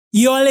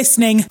You're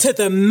listening to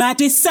the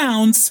maddest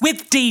sounds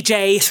with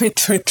DJ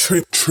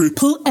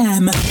Triple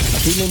M. I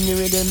feeling the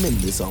rhythm in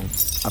the song.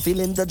 I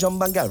feeling the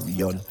jump and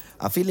carry on.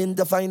 I feeling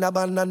to find a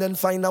band and then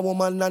find a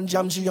woman and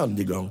jam she on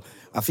the ground.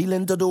 I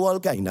feeling to do all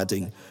kind of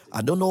thing.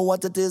 I don't know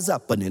what it is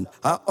happening.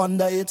 I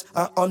under it.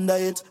 I don't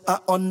need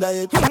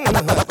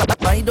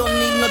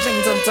no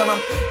drink to turn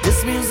up.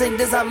 This music,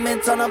 this I me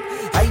turn up.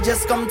 I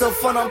just come to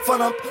fun up.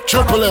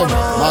 Triple M,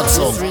 mad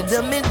song. This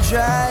rhythm is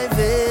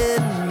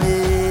driving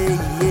me,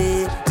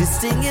 yeah. This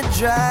thing is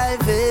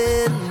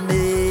driving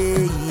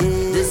me,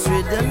 yeah. This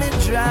rhythm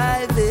is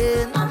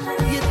driving,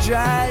 you're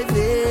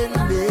driving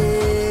me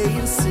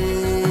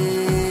insane.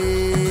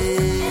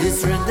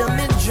 This rhythm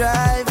is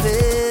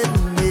driving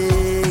me,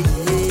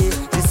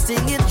 yeah. This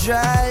thing is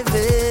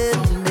driving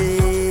me,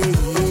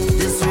 yeah.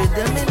 This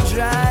rhythm is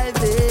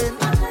driving,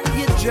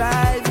 you're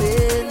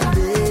driving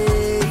me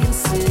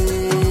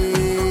insane.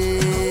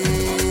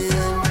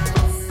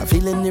 I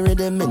feeling the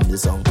rhythm in the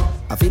song.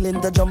 I feeling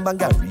the jump and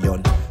carry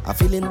on. I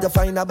feeling to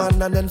find a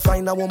band and then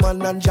find a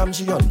woman and jam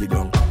she on the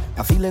ground.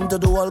 I feeling to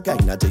do all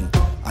kind of thing.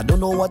 I don't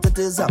know what it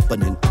is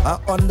happening. I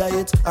under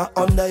it.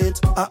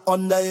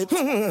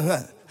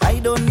 I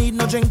don't need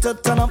no drink to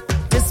turn up.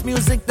 This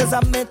music does a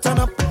me turn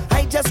up.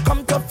 I just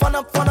come to fun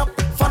up.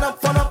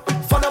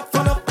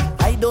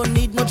 I don't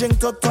need no drink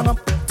to turn up.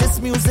 This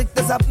music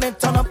does a me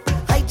turn up.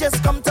 I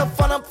just come to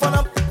fun up.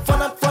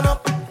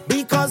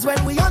 Because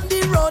when we on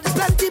the road, it's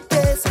plenty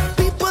pace.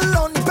 People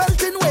on the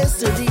belting waist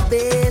to the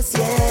base,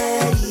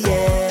 yeah.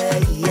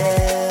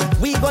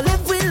 We go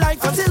live with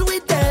life until we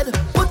dead.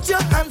 Put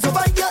your hands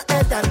over your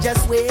head and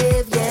just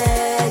wave,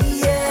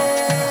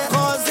 yeah.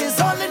 Cause it's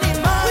all in the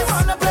mind. We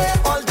wanna play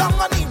all down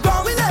on the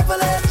ground. We level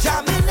it,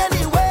 jamming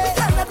anyway. We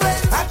cannot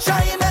wait. I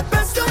try my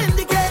best to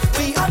indicate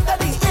we under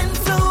the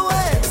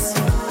influence.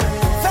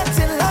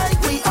 Fetting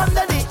like we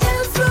under the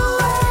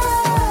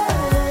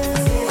influence.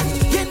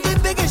 In the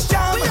biggest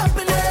jam, we up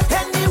in it.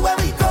 Anywhere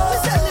we go, we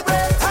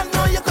celebrate. I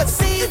know you could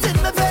see it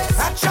in my face.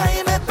 I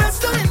try my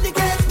best to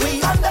indicate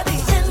we under the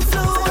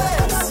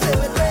influence.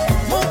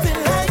 Moving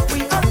like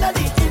we under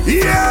the influence.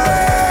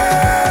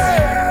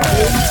 Yeah! Oh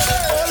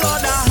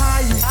Lord,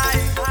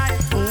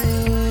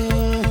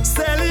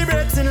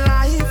 celebrating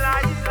life.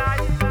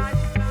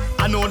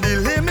 I know the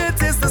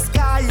limit is the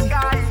sky.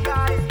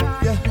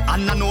 Yeah.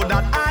 And I know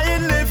that I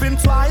ain't living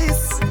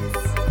twice.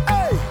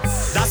 Hey.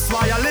 That's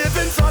why I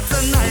living for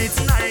tonight.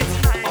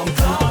 On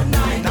cloud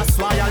nine. That's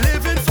why I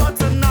living for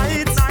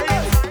tonight.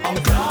 On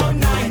cloud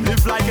nine.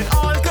 Live like it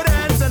all could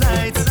end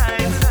tonight.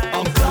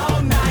 On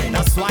cloud nine.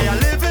 That's why I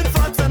living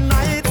for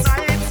tonight.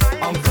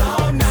 On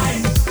cloud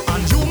nine.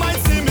 And you might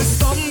see me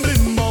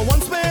stumbling, but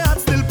once my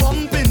heart's still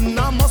pumping,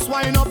 I must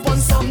wind up on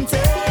something.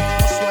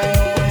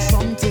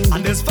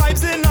 And there's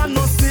vibes in and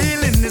no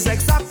ceiling. It's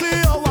exactly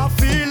how I'm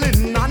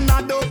feeling, and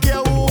I don't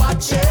care who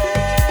watch it.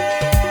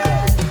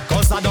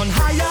 Cause I don't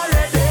high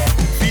already.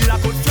 Feel I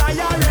could fly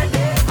already.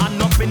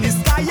 And up in the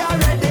sky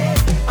already.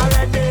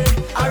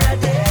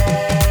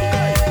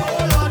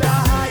 Oh Lord, I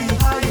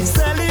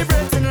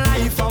celebrating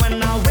life. And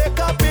when I wake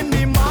up in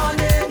the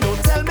morning,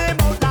 don't tell me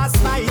about last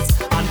night.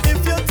 And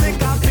if you take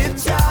a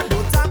picture,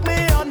 don't tag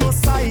me on no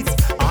site.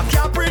 I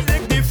can't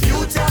predict the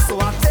future, so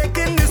I'm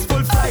taking this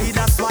full flight.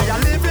 That's why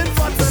I'm living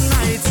for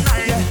tonight.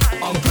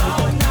 On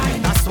cloud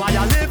nine. That's why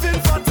I'm living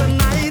for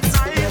tonight.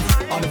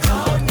 On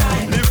cloud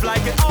nine. Live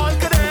like it all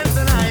could end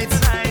tonight.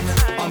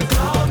 On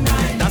cloud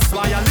nine. That's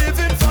why I'm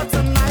living for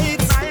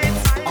tonight.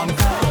 On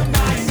cloud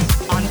nine.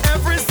 On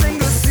every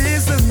single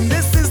season,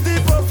 this is the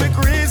perfect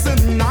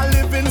reason I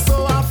live in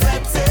so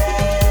affected.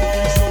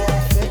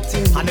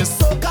 And it's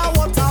soca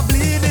water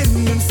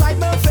bleeding inside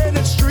my vein,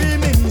 it's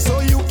streaming, so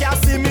you can't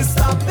see me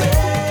stopping.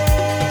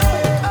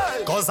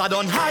 Cause I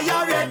don't high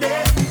already.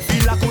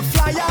 Feel I could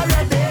fly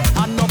already.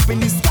 And up in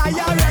the sky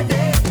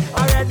already.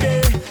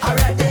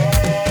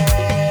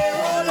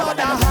 Oh Lord,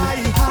 I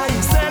high.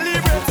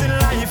 Celebrating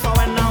life. And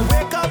when I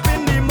wake up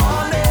in the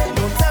morning,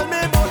 don't tell me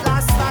about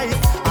last night.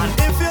 And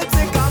if you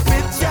take a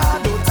picture,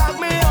 don't tag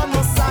me on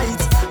no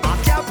site. I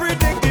can't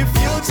predict the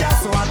future,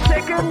 so I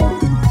take it.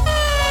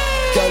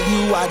 Girl,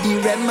 you are the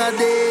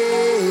remedy.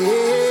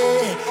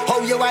 How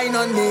you wine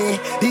on me?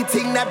 The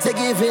thing that you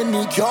giving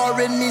me,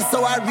 curing me,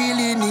 so I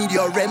really need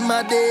your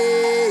remedy.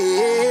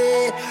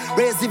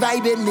 Raise the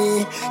vibe in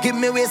me, give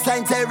me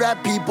waistline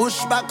therapy.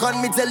 Push back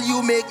on me till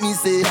you make me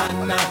say na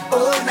na,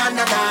 oh na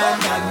na na,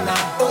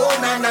 oh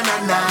na na na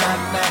na,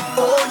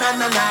 oh na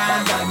na na,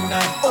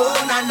 oh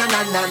na na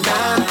na na,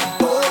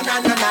 oh na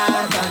na na,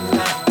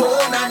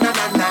 oh na na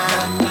na,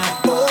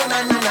 oh na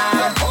na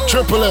na.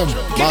 Triple M,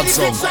 mad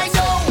song.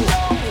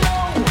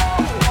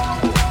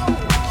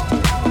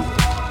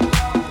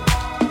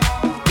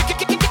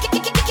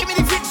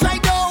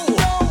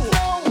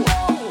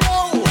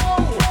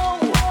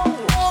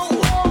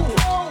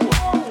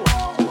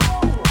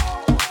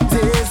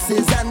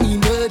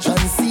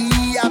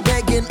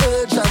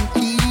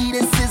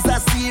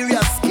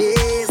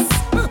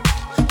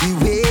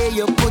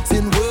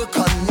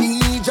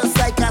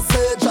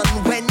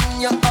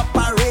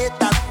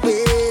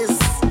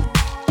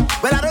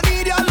 Well, I don't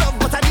need your love,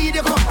 but I need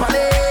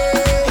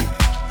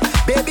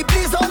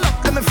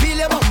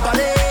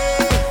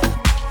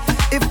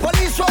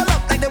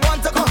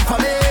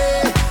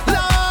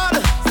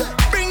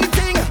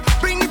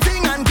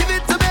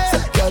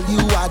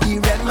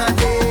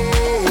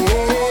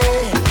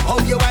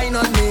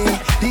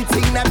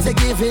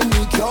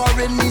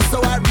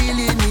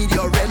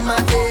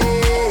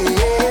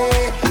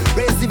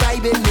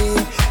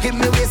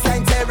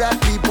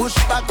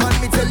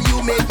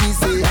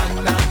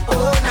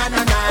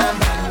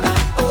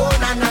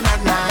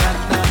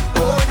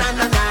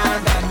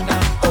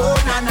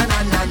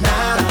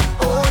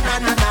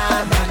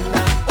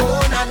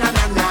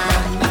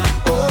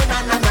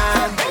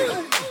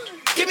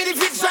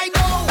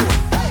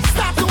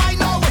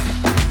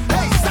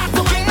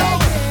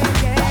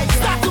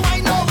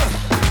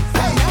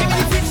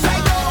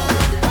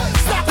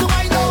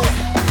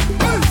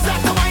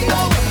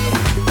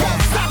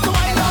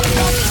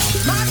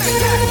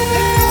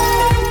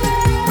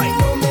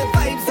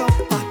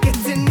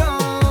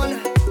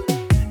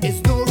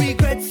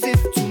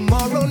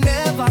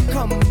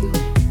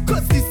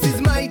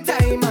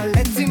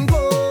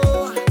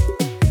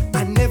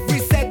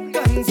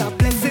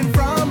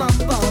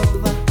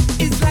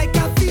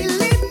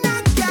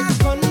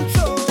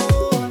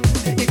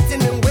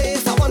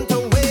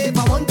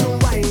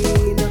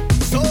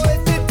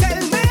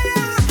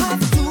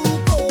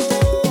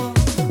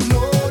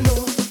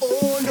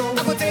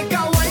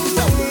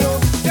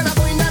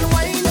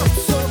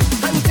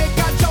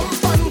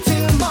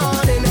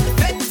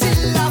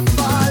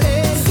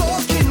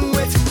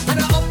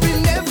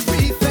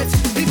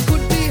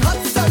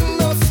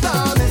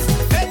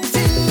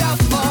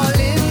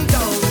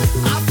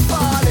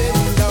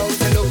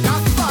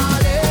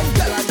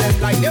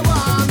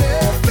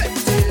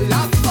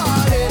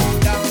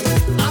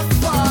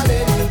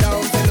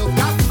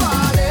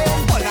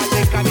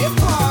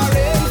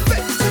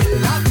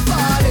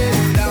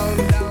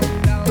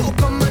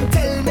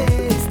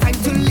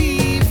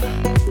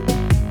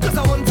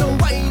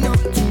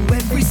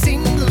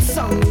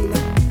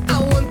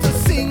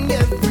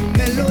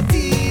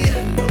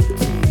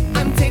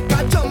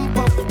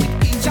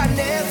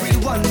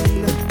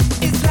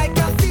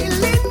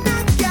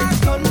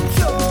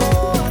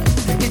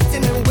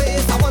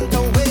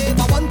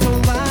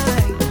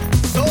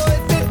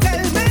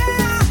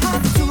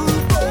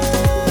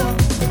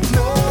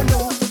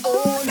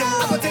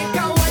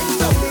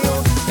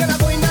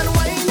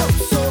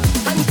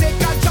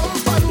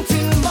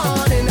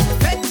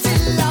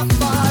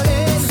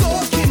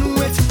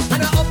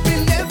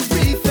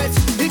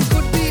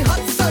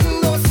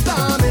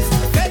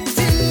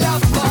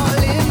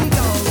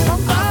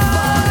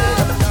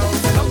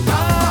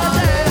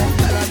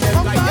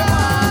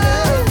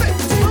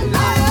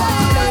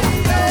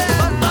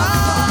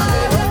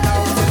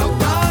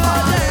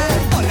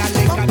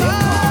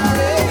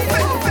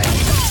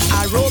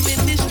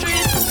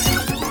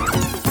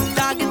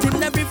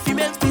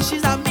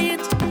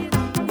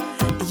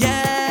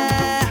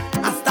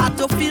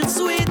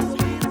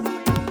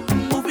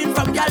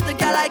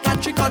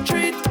or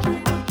treat.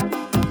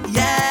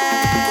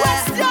 Yeah.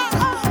 Question.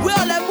 Where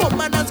all them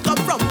woman has come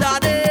from,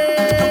 daddy?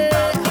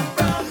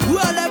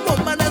 Where all them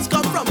woman has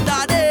come from,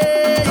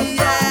 daddy?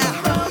 Yeah.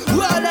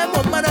 Where all them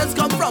woman has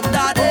come from,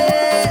 daddy?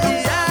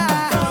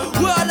 Yeah.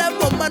 Where all them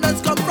woman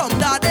has come from,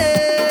 daddy?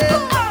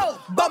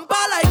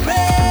 Bumper like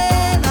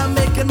rain, I'm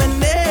making my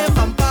name.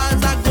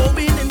 Bumpers are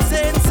going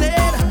insane,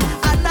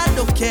 and I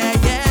don't care,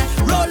 yeah.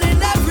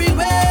 Rolling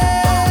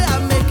everywhere,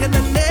 I'm making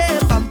a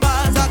name.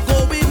 Bumpers are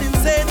going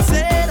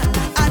insane,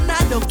 and I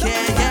don't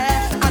care,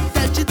 yeah. I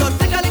tell you don't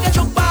think I get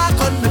your back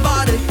on my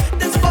body.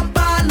 This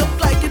bumper look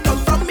like it come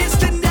from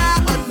East India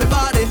on my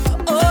body.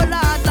 Oh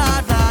la la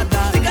la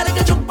la, think I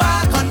get your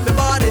back on my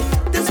body.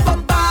 This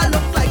bumper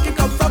look like it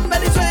come from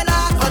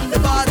Venezuela on my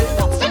body.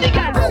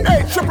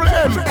 Hey, Triple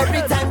M.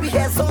 Every time we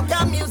hear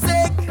soca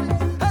music,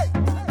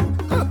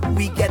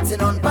 we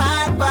getting on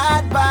bad,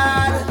 bad,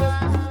 bad.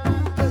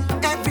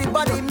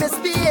 Everybody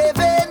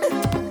misbehaving.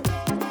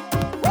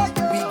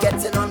 We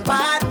getting on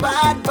bad,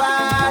 bad,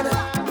 bad.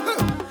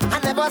 I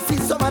never see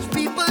so much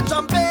people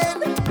jumping.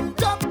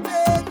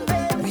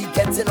 We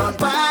getting on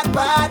bad,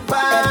 bad,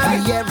 bad.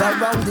 Every year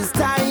around this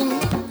time,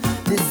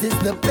 this is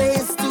the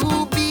place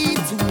to be,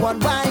 to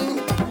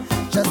unwind.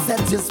 Just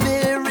set your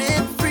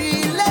spirit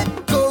free, let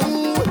go.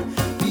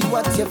 Be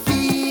what you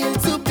feel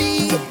to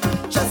be.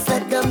 Just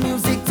let the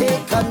music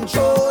take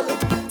control.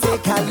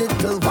 Take a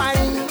little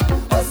wine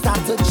or start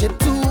to chip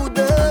to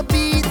the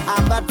beat.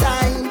 Have a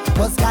time,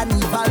 'cause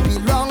carnival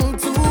belong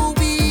to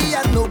we,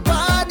 and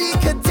nobody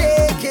can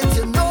take it.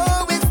 You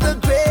know it's the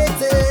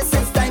greatest.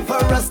 It's time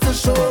for us to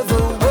show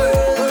the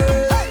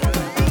world.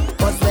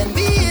 'Cause when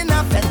we in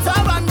a fete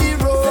or on the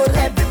road,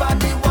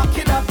 everybody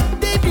walking up.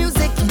 The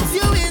music keeps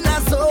you in a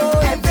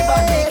zone.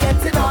 Everybody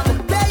getting on,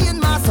 playing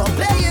mass or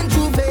playing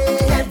juve.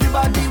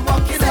 Everybody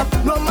walking up,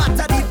 no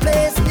matter the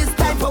place. It's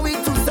time for we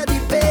to set the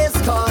pace.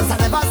 'Cause I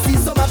never see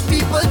so much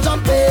people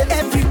jumping.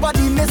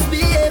 Everybody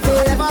misbehaving.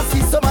 I never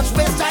see so much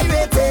waist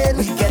gyrating.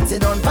 We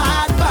getting on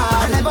bad,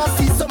 bad. I never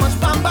see so much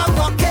bamba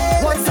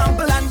walking. One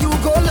sample and you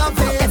go love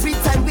it. Every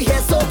time we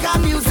hear soca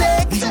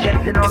music, we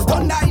getting on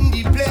Thunder in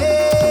the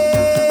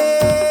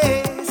place.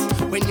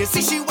 When you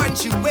see she when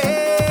she waits,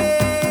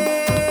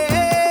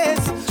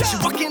 she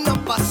walking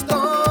up a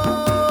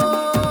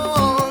storm.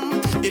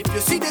 If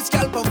you see this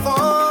girl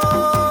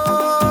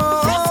perform,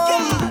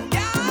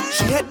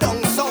 she head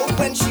down south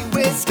when she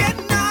waits get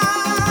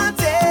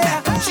naughty.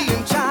 She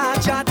in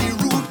charge of the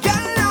rude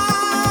girl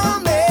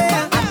army.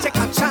 I take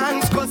a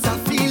chance 'cause I'm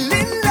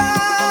feeling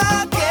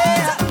lucky.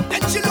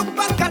 Then she look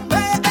back at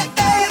me,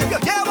 you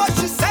hear what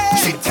she say?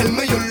 She tell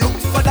me you look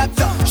for that.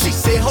 She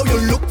say how you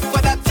look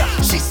for that.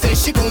 She say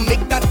she gon'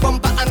 make that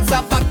bumper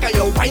answer back at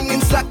your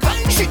whining slack.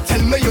 She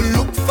tell me you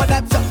look for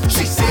that.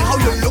 She say how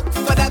you look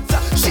for that.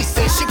 She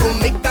say she gon'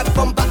 make that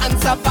bumper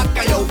answer back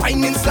at your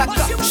whining slack.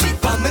 She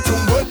want me to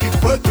work it,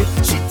 work it.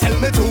 She tell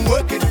me to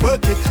work it,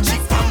 work it. She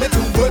want me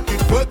to work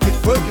it, work it,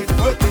 work it,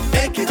 work it,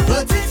 make it,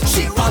 work it.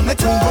 She want me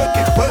to work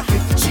it, work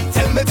it. She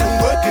tell me to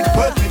work it,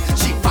 work it.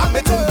 She want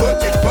me to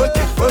work it, work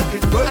it, work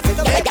it, work it,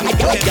 make it,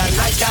 work it.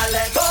 Like I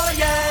let go,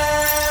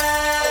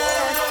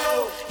 yeah.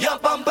 Your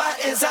bumper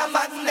is a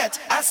magnet.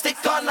 I stick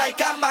on like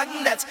a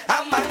magnet,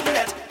 a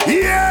magnet.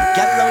 Yeah.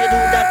 Girl, how you do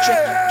that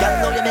trick? Girl,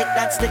 how you make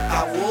that stick?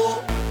 Ah,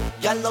 whoa.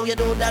 Girl, how you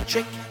do that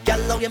trick?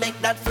 Girl, how you make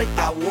that flick?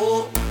 Ah,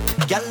 whoa.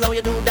 Girl, how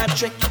you do that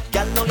trick?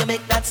 Girl, how you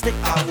make that stick?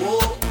 Ah,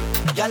 whoa.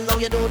 Girl, how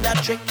you do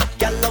that trick?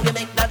 Girl, how you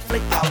make that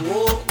flick? Ah,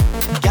 whoa.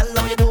 Girl,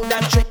 how you do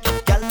that trick?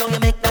 Girl, how you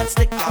make that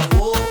stick? Ah,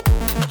 whoa.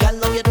 Girl,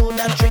 how you do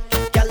that trick?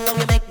 Girl, how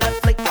you make that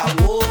flick? Ah,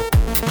 whoa.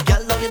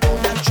 Girl, how you do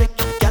that trick?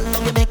 Girl,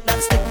 how you make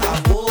that stick? Ah,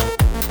 whoa.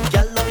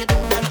 Girl, how you do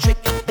that trick?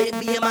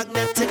 Baby, you're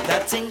magnetic.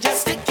 That thing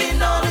just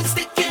sticking on and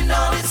sticking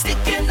on and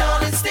sticking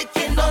on and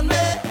sticking on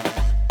me.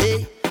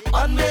 Hey,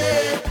 on me.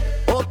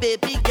 Oh,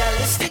 baby girl,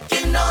 it's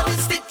sticking on and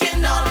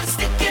sticking on and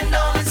sticking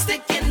on and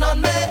sticking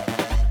on me.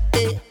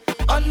 Hey,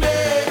 on me.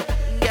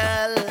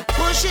 Girl,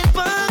 push it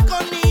back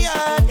on me,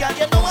 girl.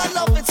 You know I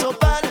love it so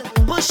bad.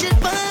 Push it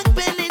back,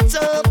 bend it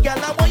up,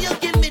 girl. I want you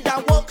give me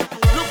that walk.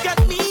 Look at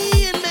me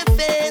in my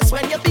face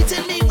when you're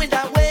beating me with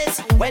that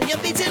waist. When you're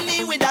beating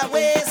me with that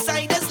waist,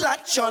 I just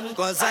latch on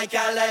 'cause I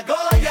can't let go,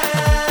 yeah.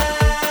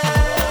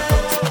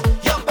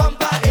 Your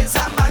bumper is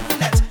a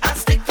magnet. I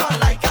stick on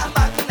like a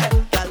magnet.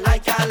 Girl, I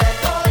can't let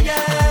go,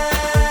 yeah.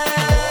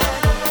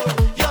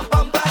 Your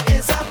bumper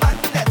is a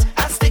magnet.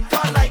 I stick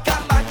on like a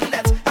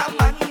magnet, a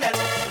magnet.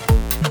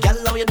 Girl,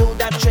 how you do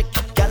that trick?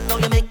 Girl, how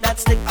you make that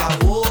stick? Ah,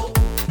 whoa.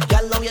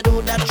 Girl, how you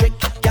do that trick?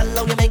 Girl,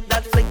 how you make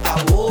that flick? Ah,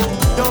 whoa.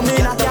 You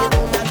mean I can't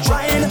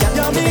grind?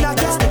 You mean I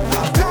can't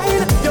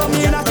grind? You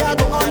mean I can't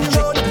go on the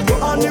road? Go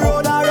on the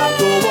road, alright.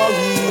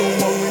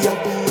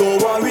 Don't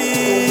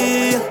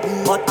worry.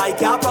 But I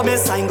can't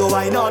promise I ain't go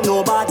wine on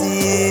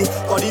nobody.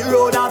 'Cause the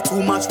road have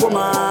too much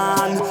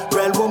woman.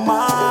 Real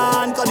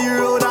woman. 'Cause the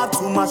road have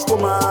too much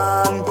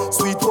woman.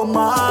 Sweet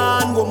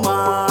woman,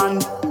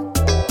 woman.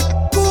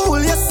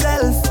 Cool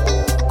yourself.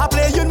 I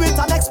play you with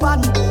an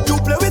ex-man. You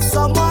play with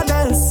someone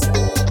else.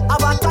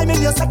 Have a time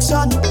in your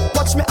section.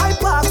 Watch me I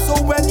park so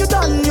when you're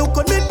done, you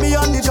could meet me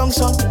on the junction.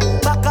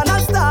 function. Back on a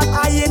start,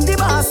 I in the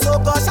mass, so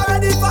gosh, I'm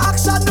ready for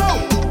action now.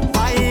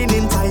 Wine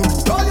in time,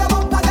 roll your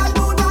bumper, girl,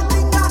 do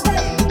nothing that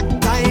day.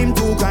 Time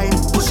to grind,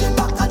 push it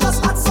back and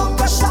just add some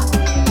pressure.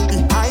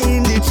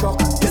 Behind the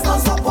truck, it's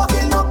not stop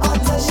walking up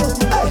attention.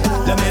 Hey,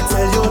 let me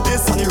tell you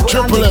this on the road.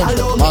 Triple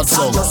M, mad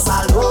song. Just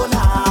alone.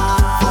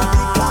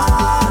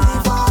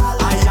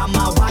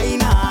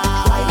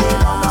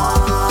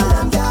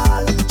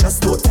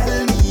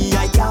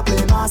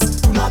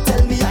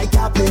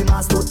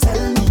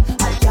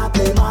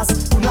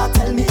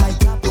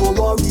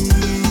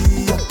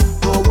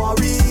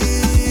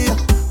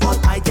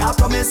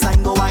 I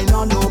know I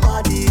know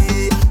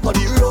nobody. But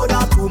the road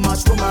are too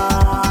much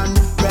woman.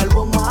 Well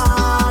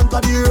woman,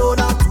 but the road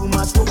are too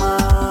much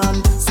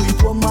woman.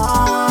 Sweet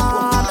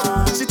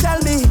woman. She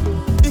tell me,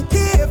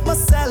 behave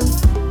myself.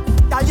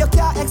 That you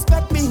can't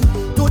expect me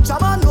to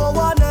jam on no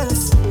one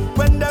else.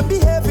 When them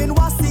behaving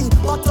wassy,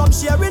 but I'm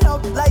sharing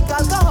out like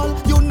alcohol.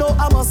 You know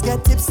I must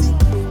get tipsy.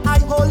 I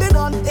holding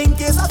on in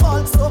case I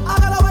fall. So I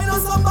gotta wine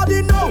on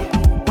somebody now.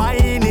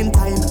 Wine in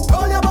time.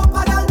 Roll your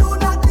bumper, girl, do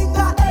not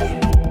linger.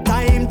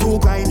 Time to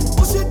grind.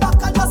 Push it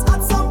back and just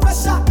add some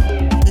pressure.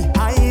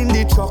 Behind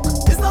the truck,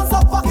 it's not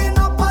so fucking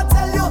up, I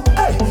tell you.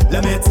 Hey,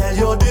 let me tell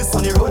you this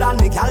on the road and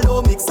make a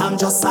low mix. I'm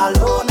just alone.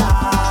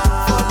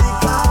 For the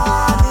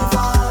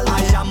carnival, I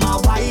am a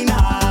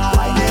whiner.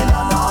 Whining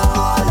on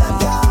all them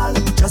girl.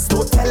 Just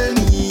don't tell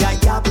me I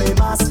can't play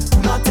mass.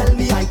 Do not tell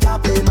me I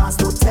can't play mass.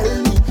 Don't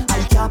tell me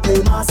I can't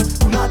play mass.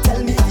 Do not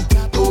tell me I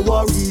can't. Don't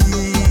worry,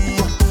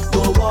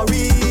 don't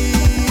worry.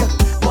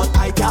 But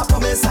I can't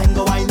promise I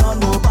know I know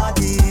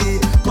nobody.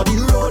 But the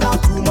road are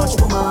too much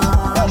woman.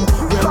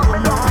 Well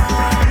woman,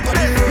 but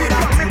the road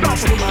are too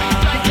much woman.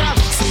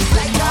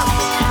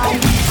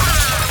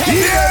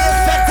 Yeah!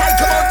 Sweat I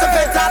come out the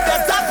better,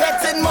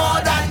 sweating more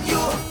than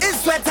you. It's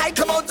sweat I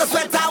come out the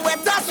sweater,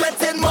 wetter,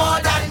 sweating more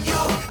than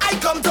you. I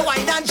come to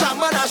wine and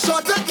jam on a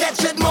short to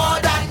catch it more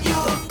than you.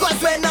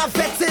 Cause when I'm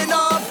fetting,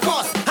 of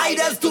course, I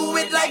just do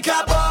it like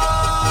a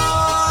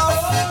boss.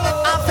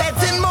 I'm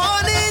fetting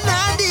morning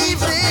and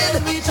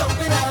evening.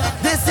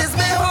 This is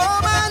my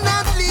home and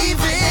not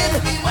leaving.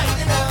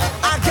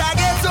 I can't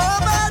get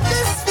over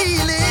this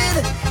feeling.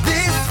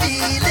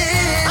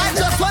 I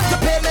just want to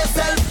pay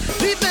myself.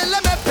 People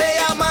let me pay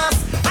a mass.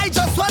 I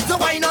just want to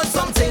wine on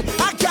something.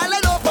 I can't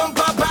let no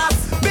bumper pass.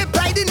 Me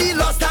pride in the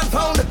lost and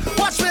found.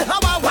 Watch me how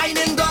I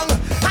whining down.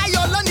 I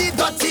all need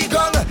dirty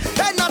gun.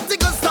 And nothing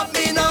can stop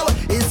me now.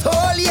 It's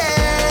whole year.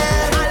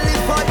 I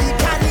live for the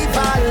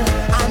carnival.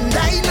 And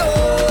I know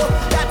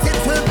that it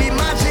will be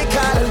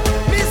magical.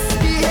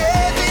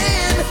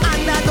 Misbehaving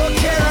and I don't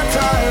care at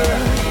all.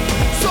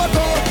 So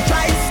don't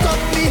try stop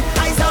me.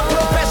 I'm a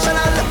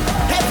professional.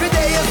 Every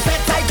day is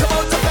sweat. I come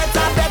out to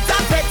better,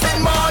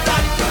 sweating more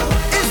than you.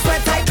 It's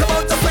sweat. I come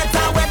out to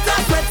sweater, wetter,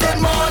 sweating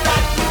more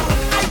than you.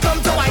 I come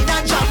to wine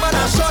and jam and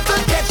a short to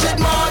catch it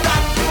more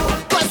than you.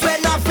 Cause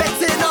when I'm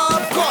fetting,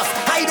 of course,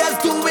 I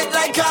just do it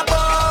like a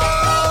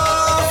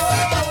boss.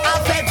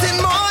 I'm fetting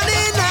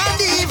morning and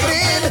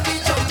evening.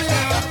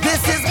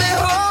 This is my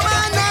home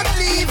and not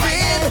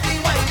leaving.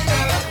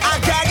 I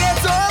can't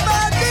get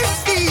over this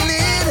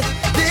feeling.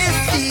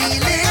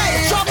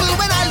 Trouble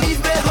when I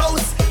leave my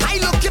house. I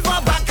looking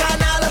for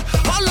bacchanal.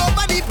 All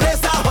over the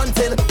place I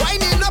hunting.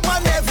 Winding up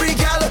on every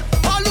girl.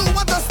 All who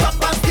want to stop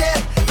and stare.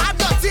 I'm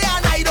dirty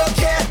and I don't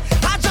care.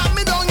 I drop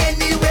me down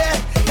anywhere.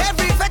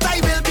 Every fete I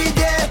will be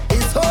there.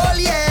 It's whole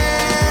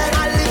year.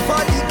 I live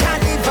for the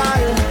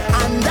carnival.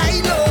 And I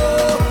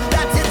know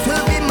that it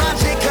will be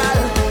magical.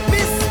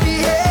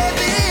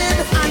 Misbehaving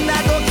and I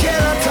don't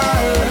care at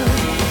all.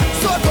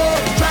 So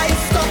don't try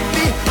stop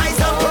me. I'm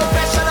a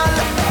professional.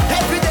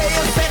 Every day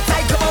is sweat.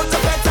 I come out to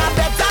better,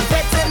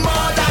 sweating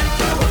more than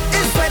you.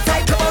 It's sweat. I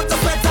come out to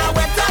sweater,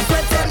 wetter,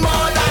 sweating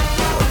more than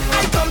you.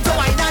 I come to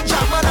wine and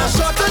jam and a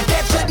short to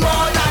catch it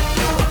more than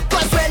you.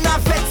 Cause when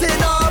I'm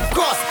fetting, of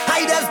course,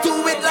 I just do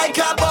it like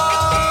a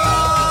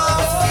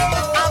boss.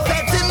 I'm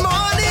fetting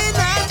morning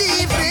and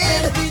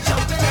evening.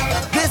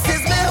 This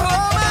is my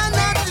home and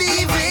not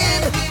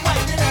leaving.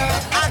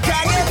 I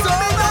can't get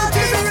over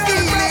this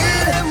feeling.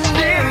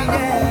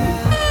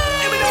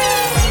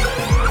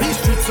 These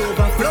streets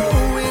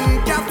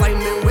overflowing, can't find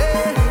me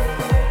way.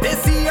 They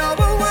see how I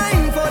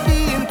wine for the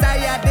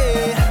entire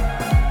day.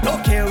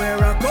 Don't care where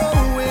I'm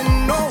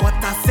going, know what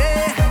I say.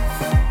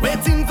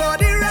 Waiting for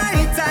the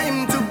right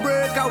time to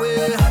break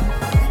away.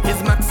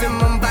 It's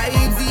maximum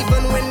vibes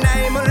even when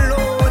I'm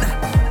alone.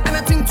 And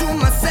I think to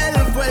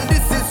myself, well,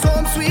 this is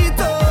home sweet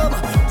home.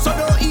 So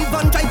don't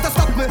even try to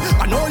stop me.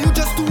 I know you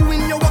just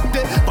doing your work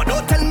there, but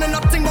don't tell me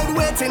nothing about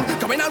waiting.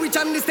 Cause when I reach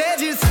on the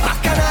stages,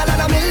 bacchanal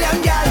and a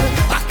million gal.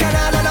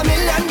 Bacchanal and a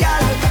million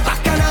gal.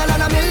 Bacchanal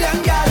and a million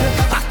gal.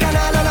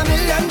 Bacchanal and a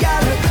million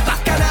gal.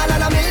 Bacchanal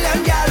and a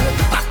million gal.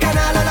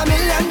 Bacchanal and a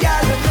million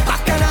gal.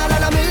 Bacchanal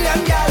and a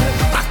million gal.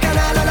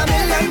 Bacchanal and a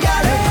million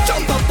gal.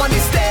 Jump up on the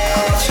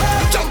stage.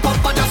 Jump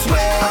up and just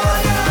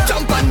wave.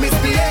 Jump and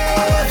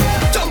misbehave.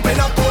 Jumping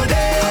up all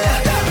day.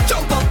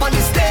 Jump up on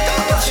the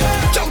stage.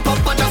 Jump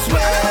up and just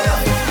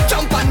wave.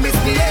 Jump and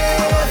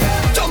misbehave.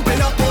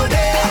 Jumping up all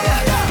day.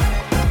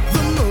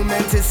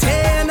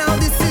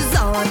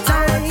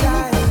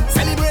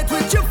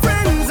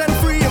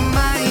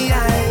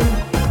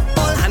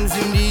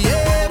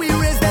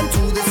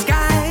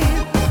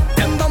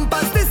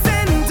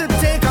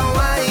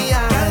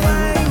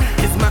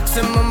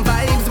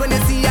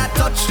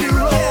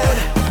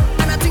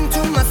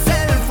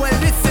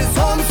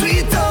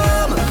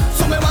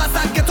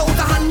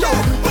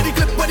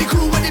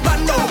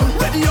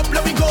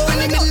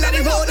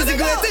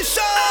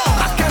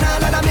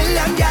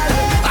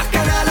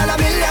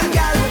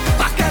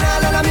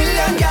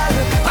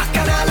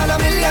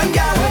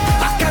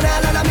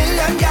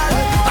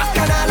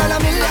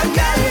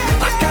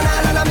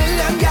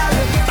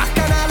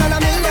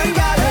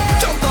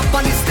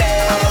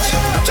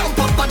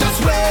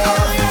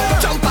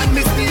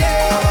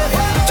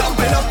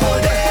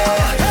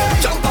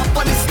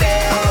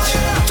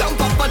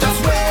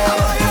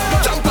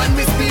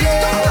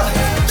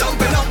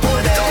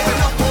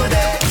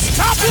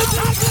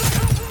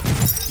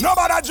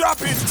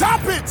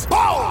 it.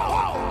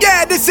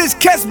 Yeah, this is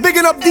Kes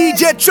bigging up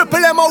DJ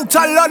Triple M out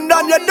of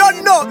London. You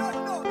don't know.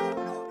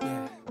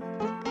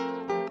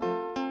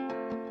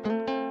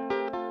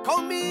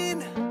 Come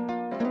in.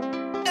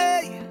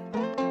 Hey.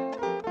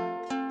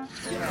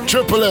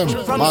 Triple M,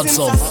 mad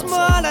song.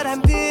 Smaller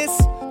than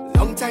this.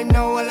 Long time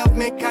now, I love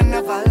me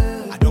carnival.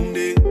 I don't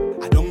dey.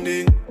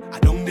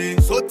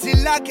 So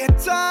till I get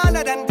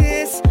taller than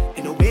this,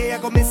 in a way I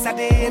go miss a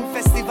day in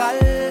festival.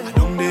 I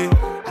don't dey.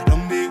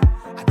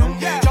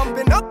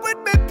 Jumping up with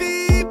me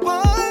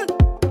people,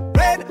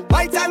 red,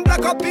 white and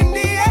black up in the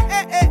air,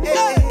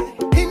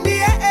 in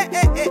the air.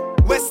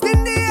 West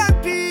Indian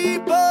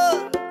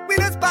people, we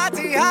just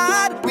party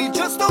hard. We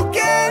just don't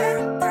care.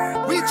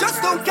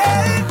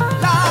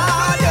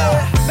 Nah,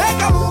 yeah.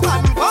 Make a move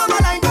and form a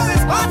line 'cause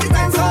it's party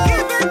time, so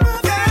keep it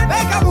moving.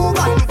 Make a move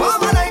and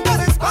form a line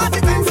 'cause it's party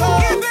time, so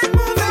keep it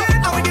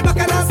moving. And when the back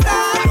and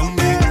start,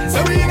 so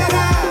we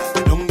gonna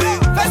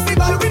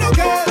festival, we don't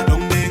care.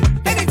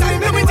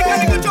 Anytime, everything, I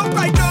can jump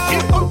right now.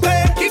 Keep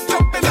pumping, keep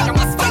jumping, I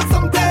must find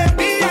something.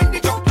 Behind the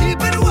truck,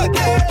 keep it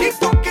working. Keep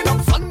fucking up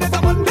Sunday to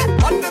Monday,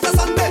 Monday to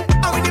Sunday.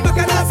 And when the back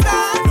and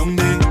start,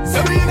 so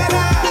we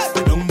gonna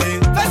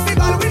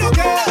festival, we don't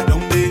care.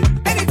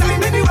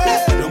 Anytime, anywhere.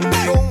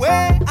 No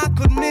way I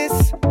could miss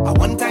a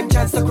one-time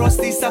chance to cross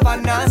the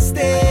Savannah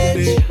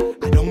stage.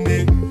 I don't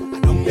be.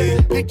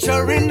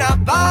 Picturing a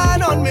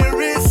band on me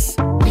wrist.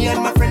 Me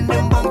and my friend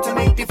them bound to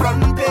make the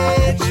front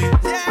page.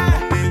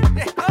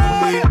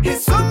 Yeah.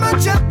 It's so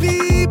much of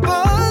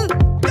people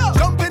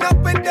jumping up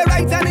with the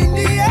right hand in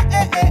the air.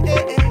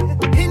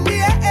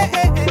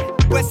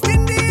 West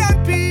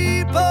Indian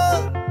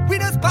people, we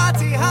just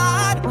party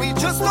hard. We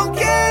just don't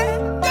care.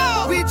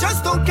 We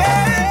just don't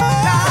care.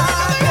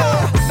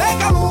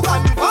 Make a move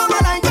and form a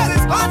line 'cause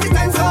it's party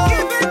time, so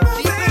keep it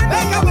moving.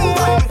 Make a move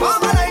and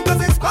form a line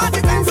 'cause it's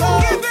party time, so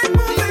keep it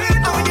moving.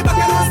 And when you back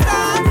and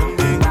start,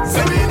 so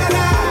we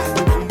gonna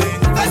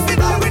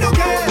festival, we don't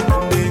care.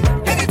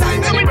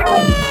 Anytime,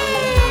 anywhere.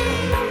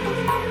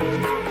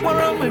 What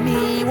wrong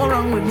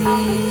with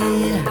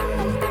me?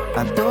 I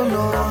don't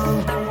know.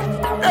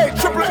 Hey,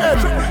 Triple M.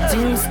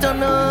 Things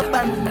turn up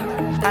and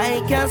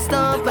I can't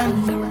stop and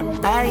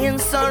I ain't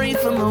sorry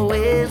for my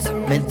ways,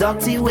 my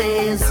dirty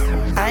ways.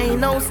 I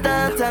know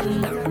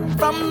starting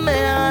from my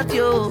heart,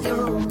 yo.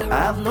 I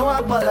have no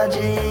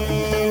apology,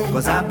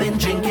 'cause I've been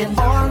drinking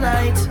all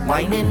night,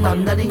 whining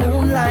under the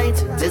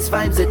moonlight. This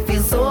vibes, it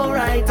feels so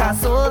right, I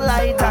so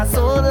light.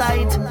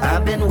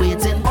 I've been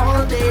waiting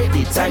all day,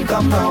 the time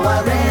come now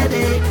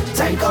already.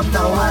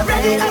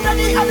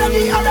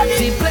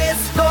 The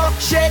place go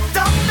shake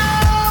down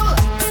now.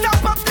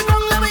 Stop up the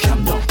ground, let me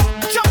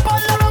jump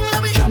all around,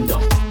 let me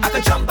I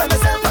can jump by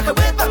myself, I can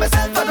wait by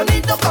myself, I don't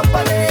need no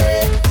company.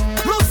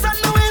 Loose and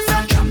no ways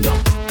and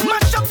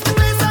mash up the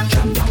place and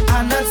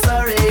I'm not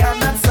sorry.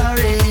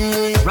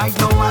 Right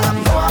now I have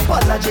no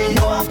apology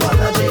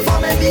for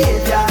my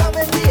behavior.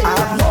 I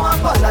have no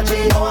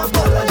apology,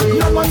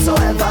 none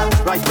whatsoever.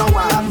 Right now I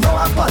have no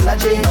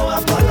apology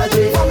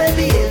for my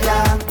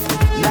behavior.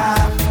 Nah.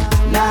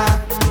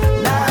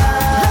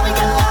 Let me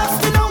get lost,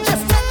 you know,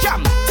 just take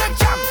jam.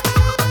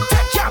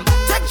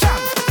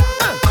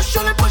 Push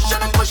on it, push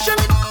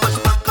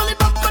back on it.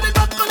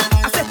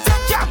 I said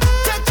take jam,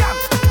 just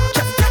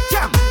take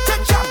jam.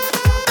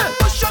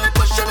 Push on it,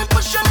 push back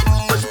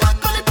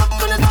on it.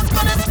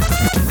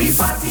 We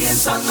party in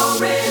sun or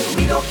rain,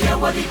 we don't care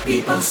what the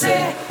people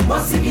say.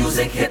 Once the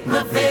music hit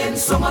my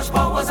veins, so much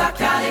powers I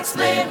can't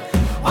explain.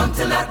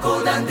 Until that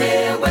golden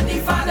day when the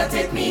Father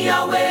take me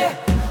away,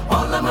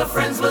 all of my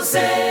friends will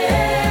say,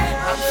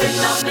 I'm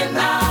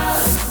phenomenal.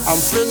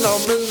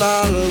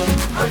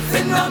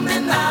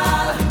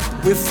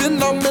 We're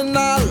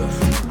phenomenal.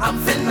 I'm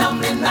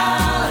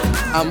phenomenal.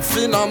 We're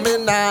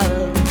phenomenal.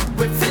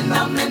 We're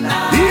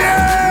phenomenal.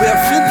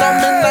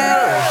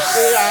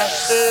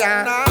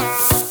 Yeah.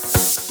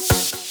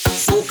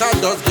 Soca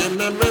does give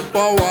me my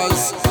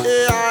powers.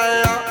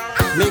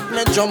 Yeah. Make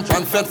me jump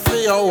and fet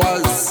 3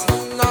 hours.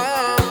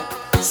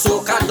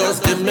 Soca does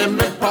give me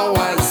my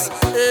powers.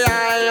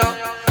 Yeah.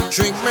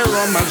 Drink me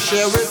rum and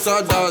share with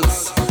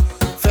others.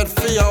 Fet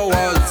 3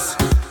 hours.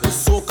 The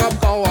soca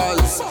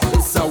powers.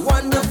 It's a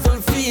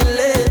wonderful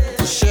feeling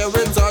to share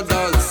with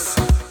others.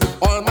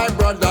 All my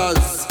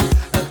brothers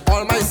and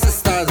all my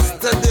sisters.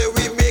 Today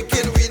we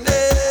making we name.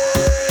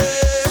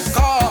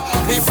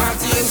 We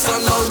party in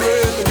sun or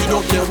rain. We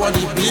don't care what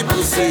the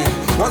people say.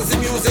 Once the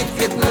music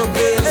hit my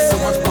veins, so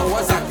much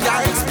powers I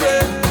can't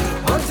explain.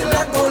 Until I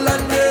go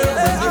and day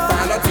when the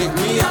Father take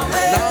me out. No.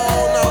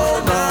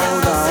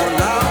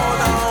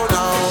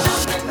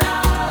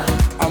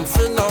 I'm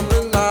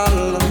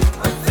phenomenal.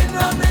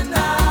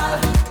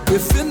 We're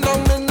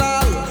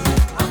phenomenal.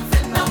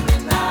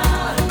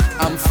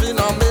 I'm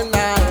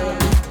phenomenal.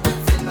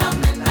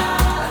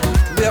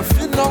 We're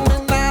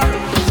phenomenal.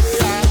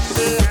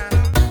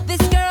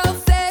 This girl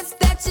says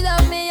that she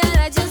loves me and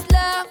I just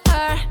love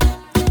her.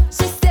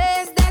 She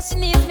says that she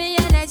needs me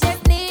and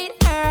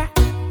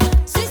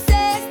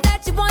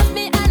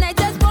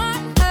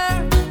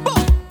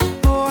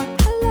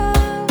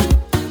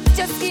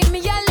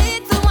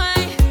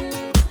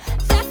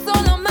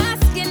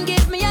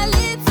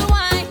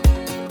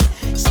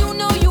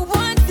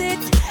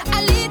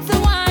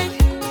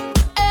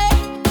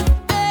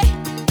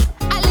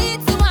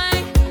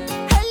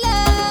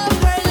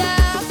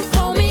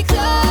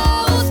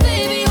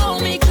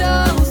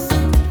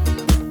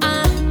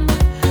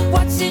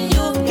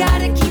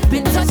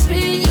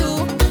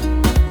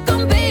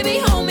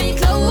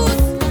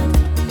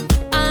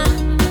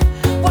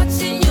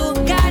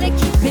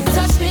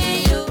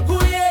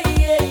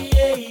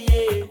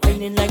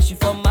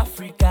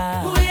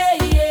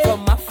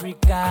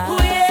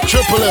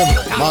Triple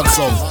M, mad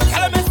song.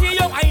 Tell me see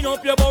you wind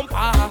up your bumper.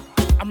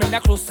 I'm bring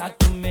that closer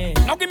to me.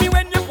 Now give me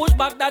when you push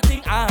back that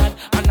thing hard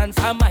and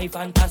answer my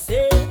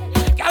fantasy.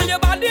 Girl, your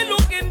body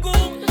looking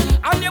good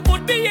and you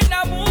put me in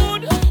a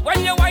mood.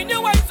 When you wine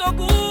so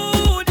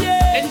good,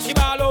 yeah. Then she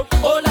ball out,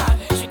 oh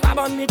Lord. She grab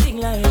on me thing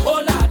like,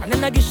 oh Lord. And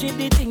then I give she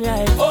the thing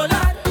like, oh Lord.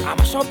 I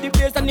mash up the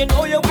place and you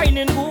know you're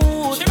whining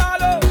good. She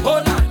ball out,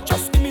 oh Lord.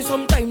 Just give me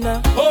some time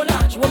now, oh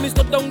Lord. She want me to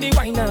stop down the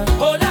wine now,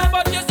 oh Lord.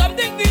 But you're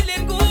something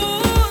feeling good.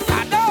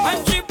 I know.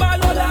 And she ball,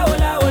 hola,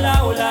 hola, hola,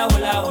 hola,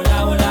 hola, hola,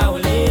 hola,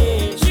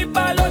 hola. She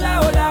ball, hola,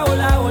 hola,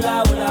 hola,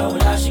 hola, hola,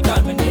 hola. She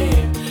call me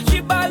name. She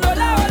ball,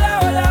 hola, hola,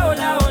 hola,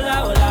 hola, hola,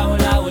 hola,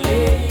 hola, hola.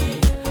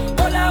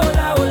 Hola,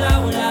 hola, hola,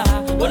 hola,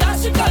 hola.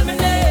 She call me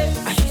name.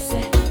 And she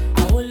say,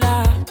 hola,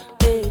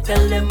 hey,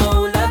 tell them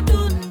hola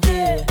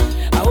tunje,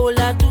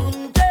 hola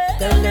tunje.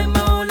 Tell them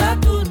hola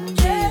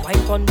tunje.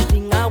 Wine on the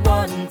thing I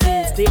want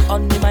it. Stay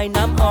on the mind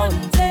I'm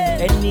haunted.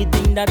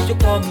 Anything that you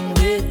come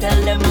with,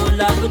 tell them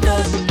hola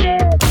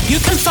tunje. You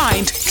can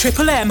find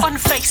Triple M on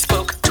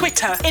Facebook,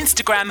 Twitter,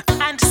 Instagram,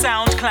 and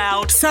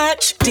SoundCloud.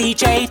 Search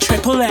DJ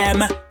Triple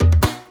M.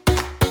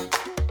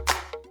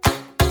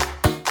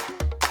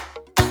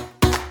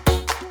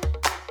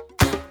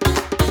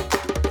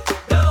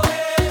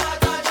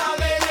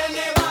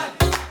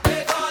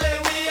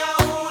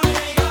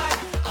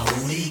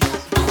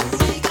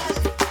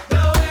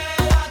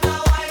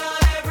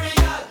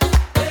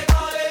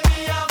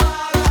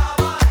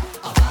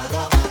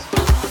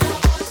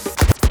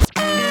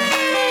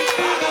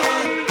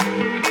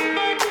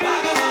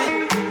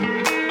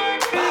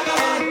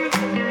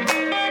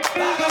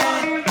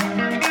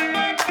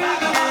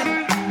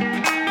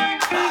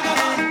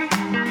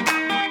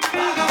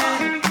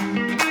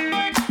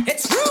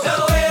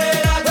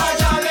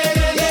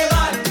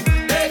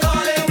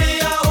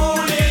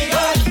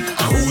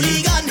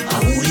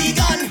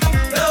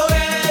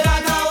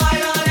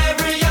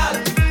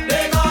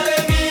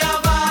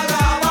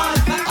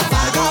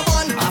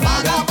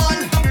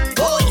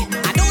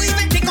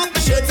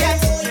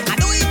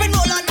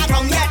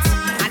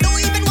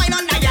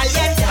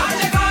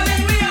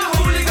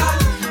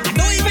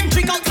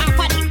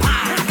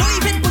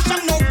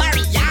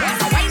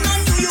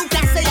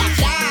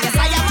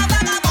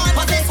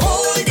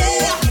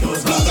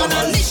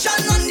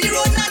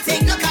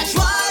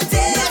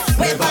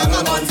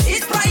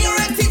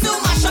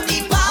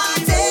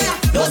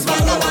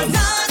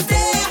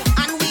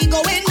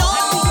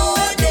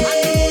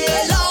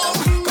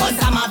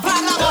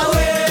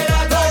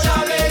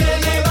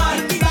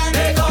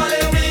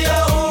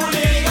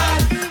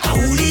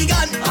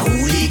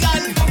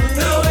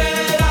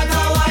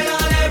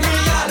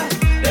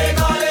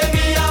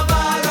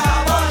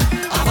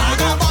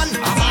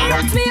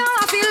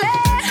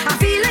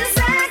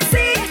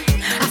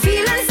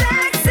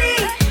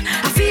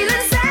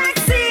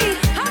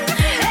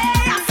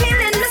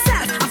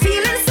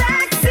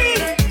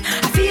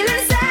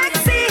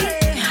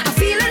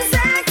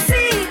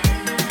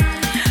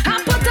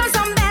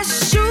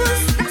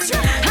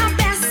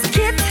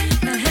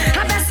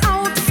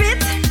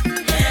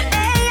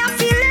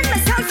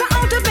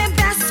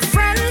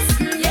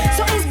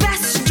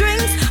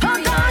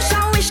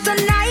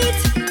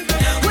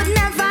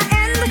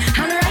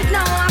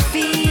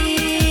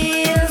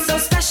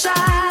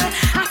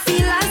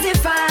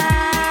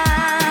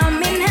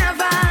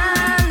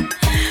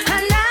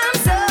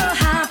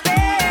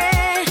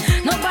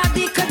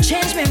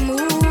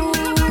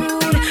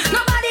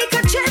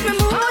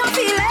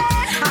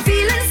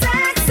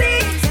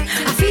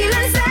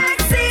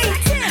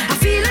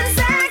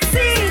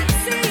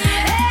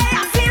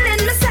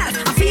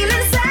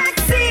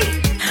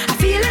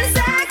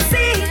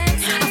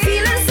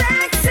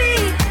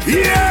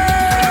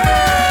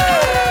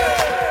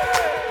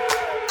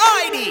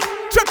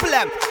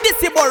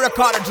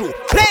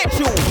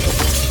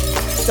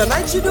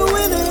 Tonight she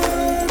doing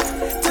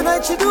it.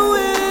 Tonight she do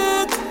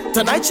it.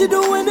 Tonight she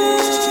doing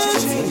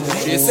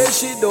it. She says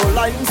she don't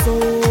line so,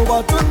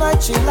 but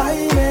tonight she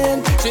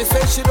lining. She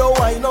says she don't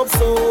wind up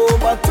so,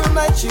 but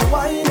tonight she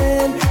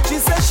whining. She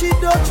says she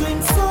don't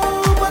drink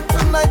so, but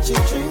tonight she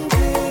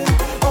drinking.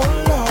 Oh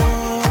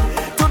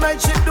Lord,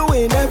 tonight she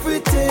doing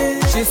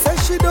everything. She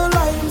says she don't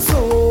line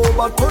so,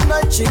 but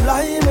tonight she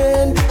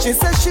lining. She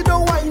says she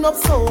don't wind up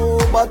so,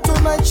 but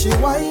tonight she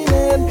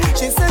whining.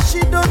 She says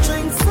she don't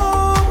drink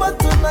so, but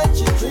tonight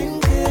she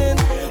drinking.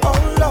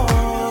 Oh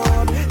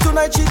Lord,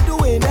 tonight she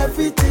doing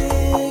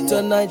everything.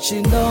 Tonight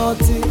she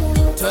naughty.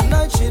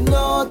 Tonight she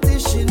naughty,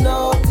 she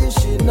naughty,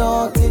 she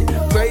naughty.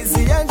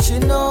 Crazy and she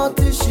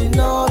naughty, she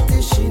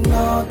naughty, she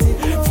naughty.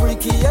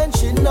 Freaky and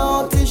she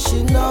naughty,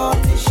 she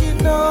naughty, she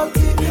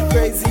naughty.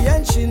 Crazy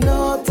and she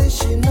naughty,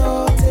 she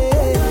naughty.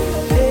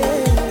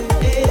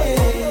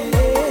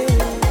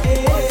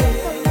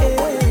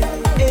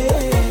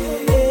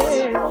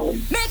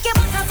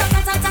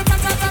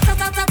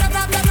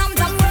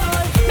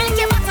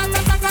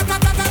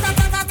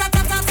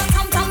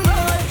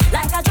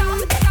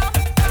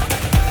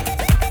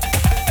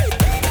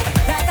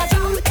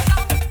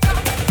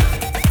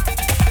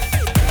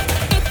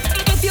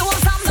 If you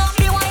want some, don't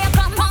be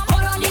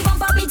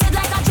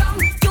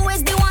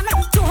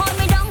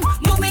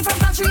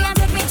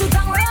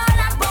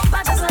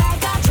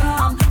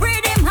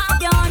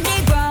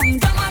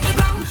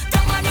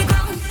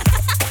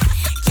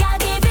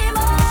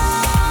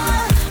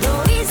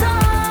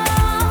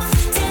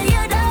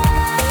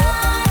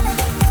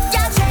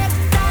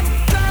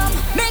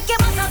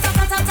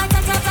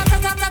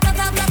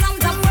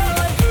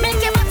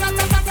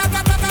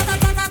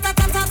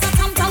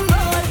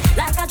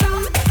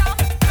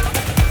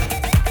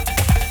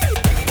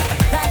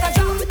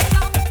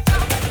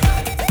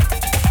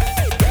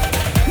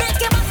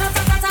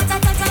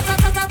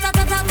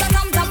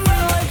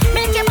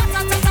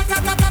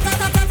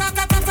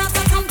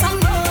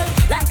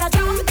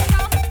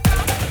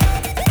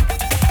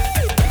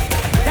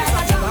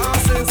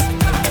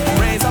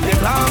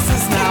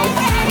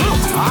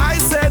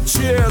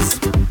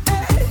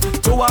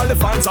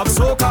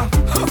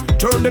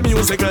the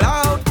music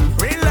loud,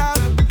 real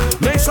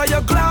loud. Make sure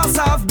your glass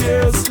have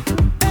beers.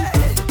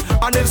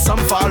 And if some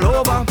fall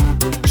over,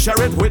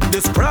 share it with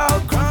this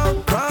crowd.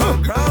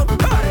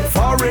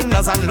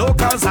 Foreigners and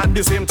locals at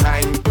the same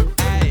time.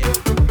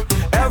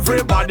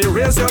 Everybody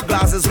raise your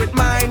glasses with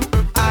mine.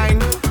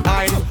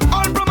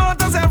 All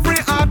promoters, every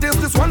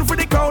artist, this one for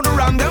the crowd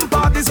around them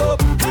parties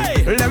up.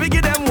 Hey, let me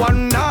give them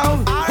one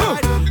now.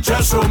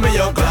 Just show me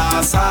your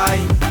glass high.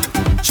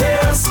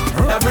 Cheers,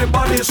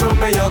 everybody show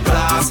me your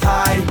glass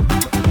high.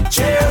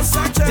 Cheers,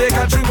 take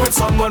a drink with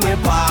someone we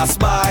pass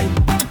by.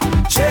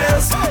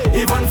 Cheers,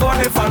 even for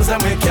the fans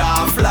that we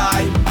can't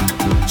fly.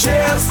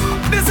 Cheers,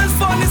 this is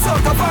for the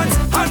soccer fans.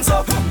 Hands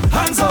up,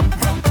 hands up,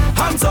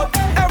 hands up.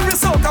 Every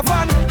soccer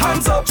fan,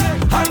 hands up,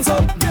 hands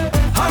up,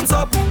 hands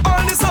up.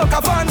 All the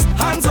soccer fans,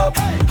 hands up,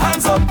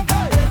 hands up,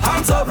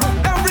 hands up.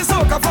 Every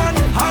soccer fan,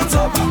 hands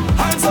up,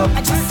 hands up,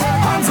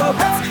 hands up.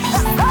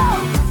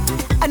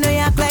 I know you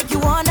act like you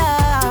wanna.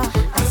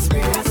 I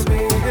swear.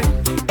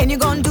 And you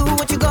gonna do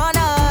what you gonna.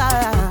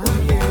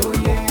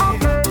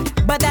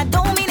 But that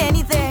don't mean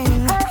anything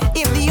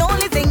if the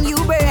only thing you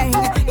bring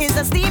is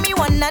a steamy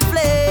one night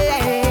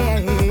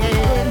flame.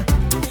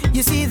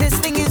 You see, this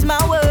thing is my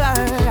word.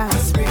 I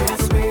swear.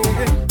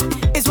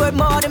 It's worth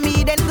more to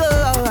me than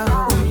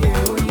gold.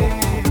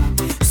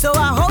 So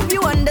I hope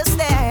you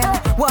understand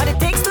what it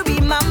takes to be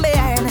my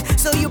man.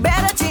 So you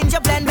better change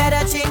your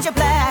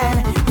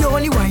plan, You're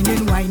only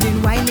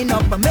whining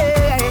up a me.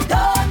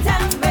 Don't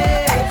tempt me.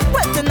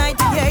 Well, tonight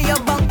I hear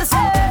you're about to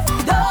say.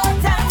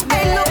 Don't tempt me.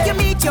 Hey, look, you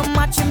meet your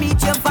match, you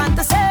meet your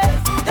fantasy.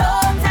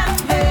 Don't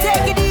tempt me.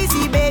 Take it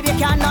easy, baby, you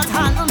cannot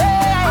handle me.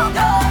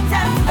 Don't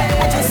tempt me.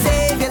 I just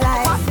save your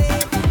life.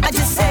 I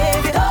just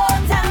save you.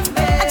 Don't tempt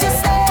me. I just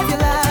save your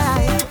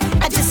life.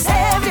 I just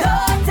save you.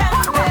 Don't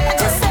tempt me. I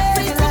just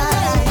save your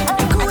life.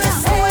 I just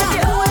save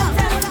you. Don't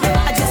tempt me.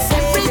 I just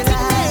save your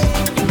life.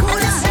 I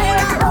just save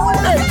you.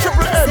 Hey,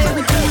 Triple M.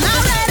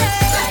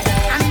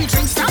 And we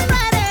drinks I'm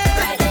ready.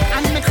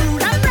 And the crew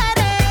I'm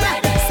ready.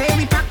 Say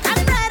we packed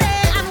and ready.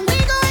 And we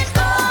going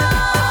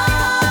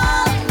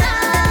all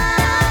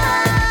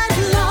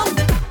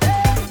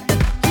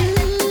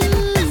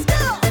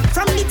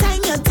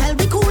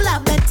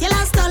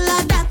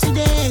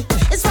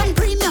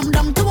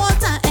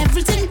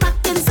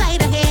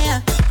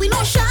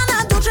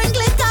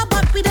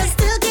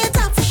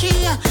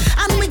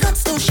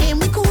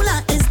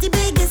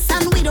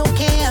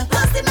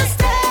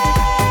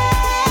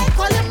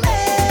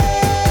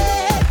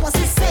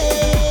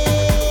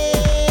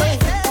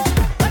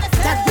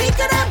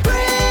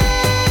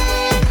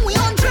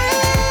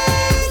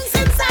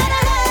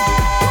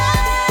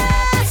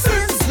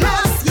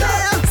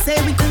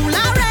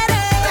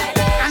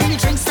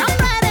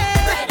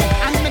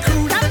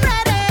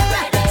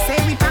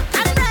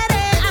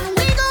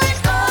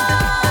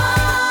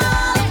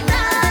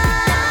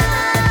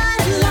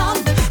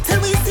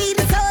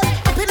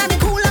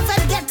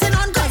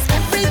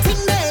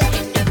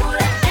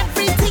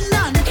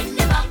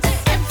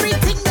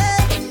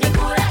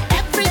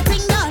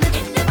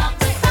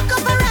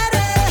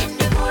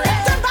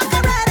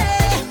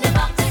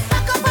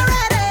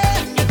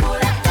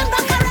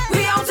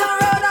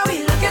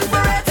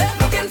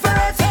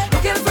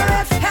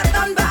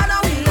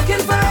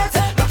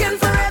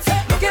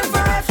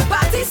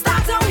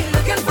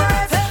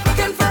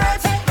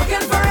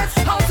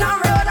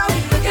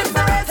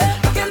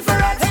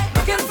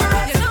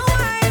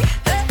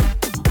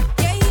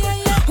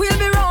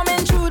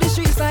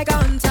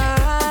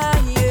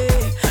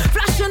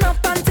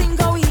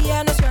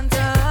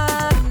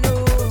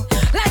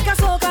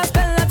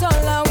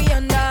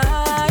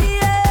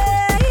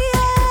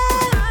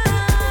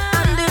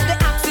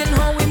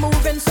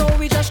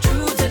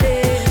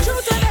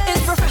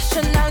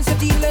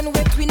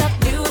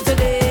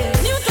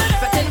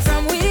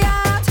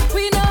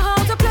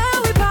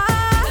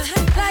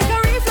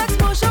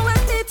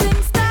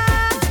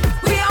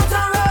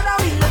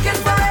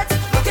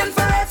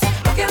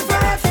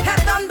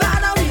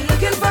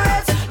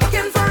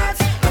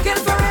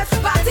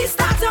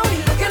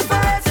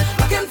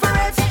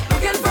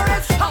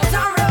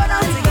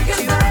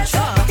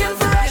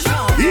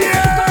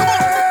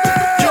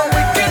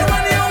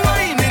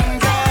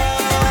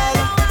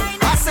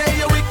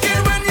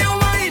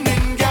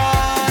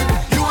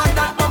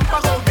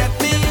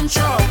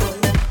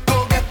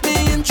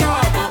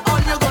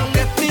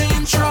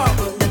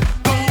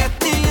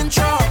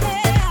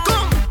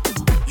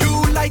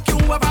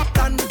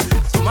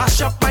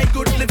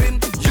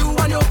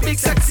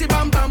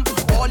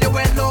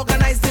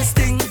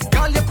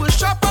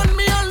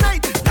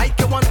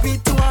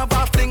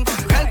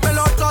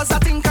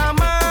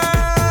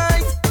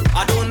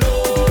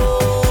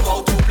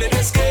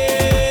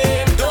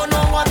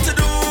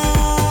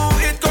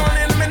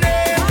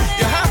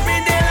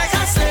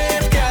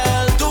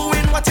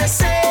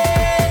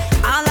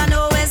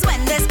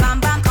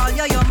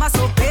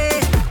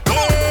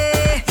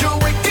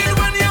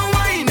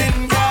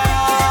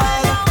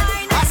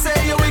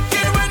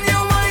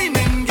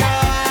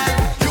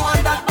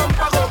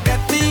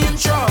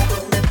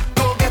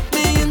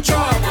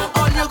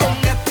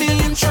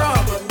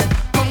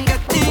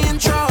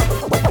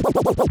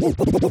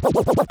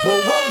Whoa,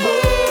 whoa,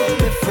 whoa,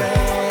 my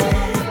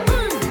friend.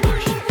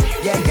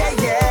 Yeah, yeah,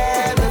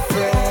 yeah, my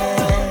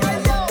friend.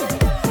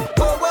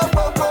 Whoa, whoa,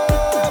 whoa,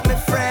 whoa, my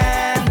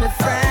friend, my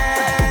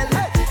friend.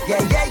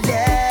 Yeah, yeah,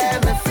 yeah,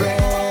 my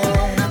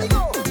friend.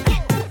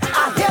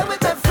 I'm here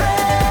with my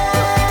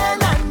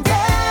friend and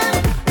them.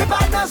 We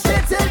partner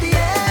straight till the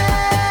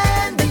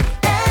end, the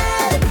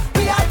end.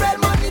 We have real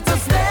money to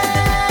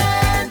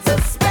spend, to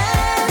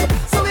spend.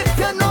 So if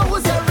you know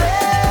who's your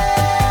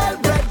real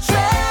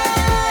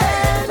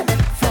brethren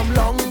from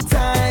long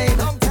time,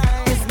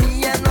 it's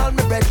me and all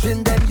my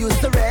brethren. Them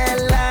used to real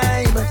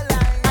lime,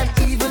 and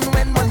even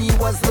when money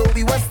was low,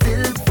 we were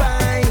still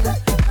fine.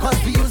 Cause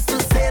we used to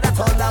say that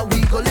all our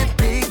we go live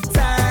big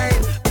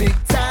time, big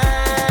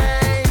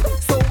time.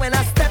 So when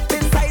I step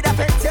inside a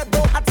pet, you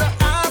don't have to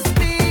ask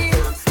me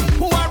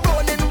who I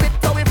rolling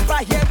with or if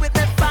I here with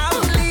my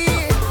family.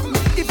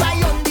 If I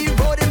on the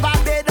road in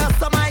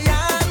Barbados or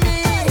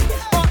Miami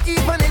or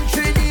even in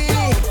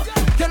Trinidad,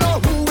 you know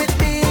who with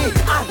me.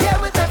 I'm here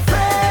with my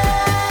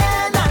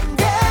friend and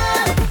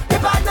them. We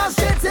partner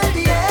straight till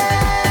the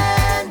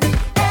end, the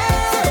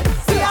end.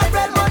 We have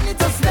real money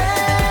to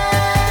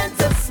spend,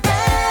 to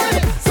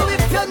spend. So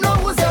if you know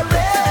who's your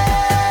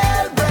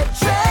real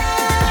brethren,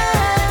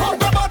 pop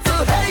a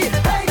bottle, hey,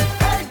 hey,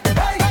 hey,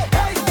 hey,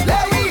 hey.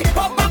 Larry,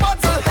 pop a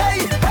bottle, hey,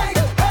 hey,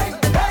 hey,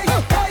 hey,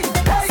 hey,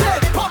 hey. Say,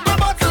 pop a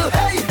bottle,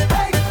 hey,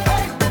 hey,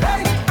 hey,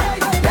 hey, hey.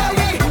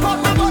 Larry, pop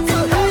a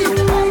bottle, hey,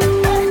 hey,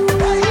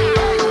 hey,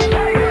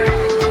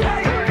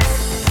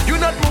 hey. You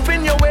not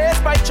moving your ways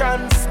by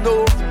chance,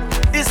 no.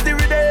 It's the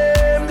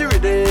rhythm, the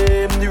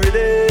rhythm, the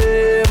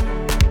rhythm.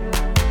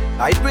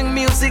 I bring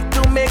music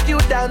to make you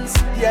dance,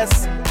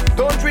 yes.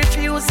 Don't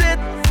refuse it.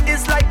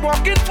 It's like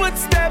walking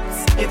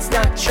footsteps. It's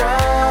natural,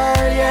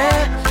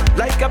 yeah.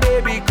 Like a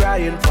baby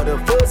crying for the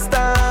first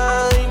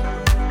time.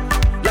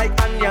 Like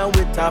Anya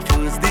with her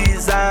first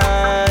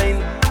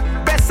design.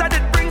 Best I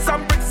did bring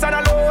some bricks and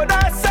a load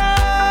of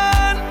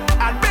sand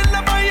and build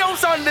up my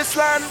house on this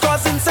land.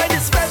 Cause inside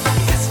this fed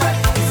is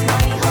my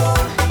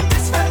home.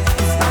 This fed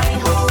is my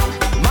home.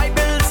 My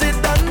bills is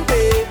done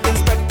paid.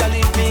 Inspector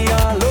leave me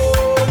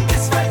alone.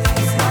 This fed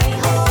is my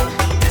home.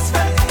 This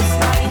fed is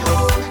my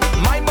home.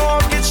 My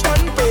mortgage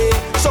done paid.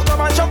 So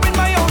come and jump in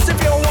my house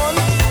if you want.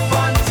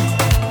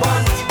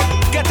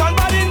 Get on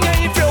bad in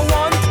here if you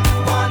want.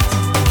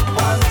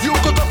 You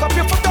could tuck up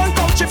your foot on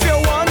couch if you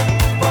want.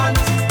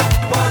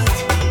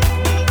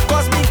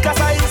 Cause me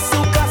casa is su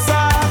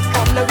casa.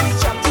 Come the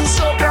reach up to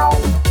so down.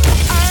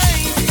 I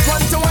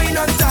want to wine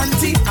on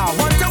Tanti. I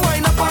want to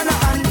wine up on a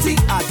auntie.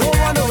 I don't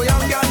want no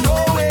young girl, no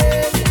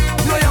way.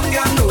 No young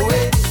girl, no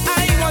way.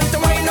 I want to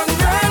wine on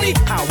Granny.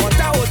 I want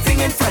that whole thing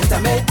in front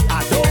of me.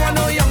 I don't want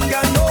no young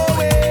girl, no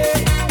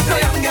way. No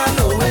young girl,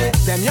 no way.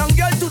 Them young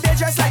girls today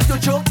just like to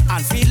joke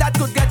and feel that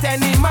could get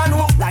any man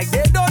hooked. Like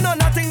they don't know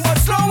nothing but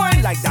slow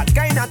wine. Like that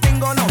kind of thing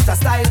gone out of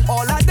style.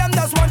 All of them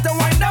just want to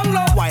wind down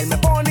low. While my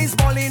pony's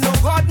balling, no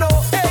God no.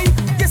 Hey,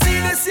 you see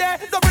this here?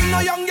 Don't bring no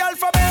young girl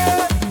for me.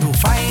 You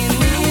find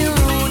me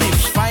rude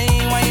if I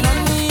wine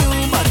on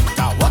you, but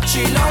I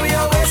watching how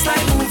your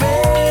waistline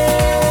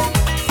moving.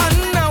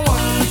 And I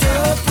want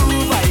to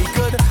prove I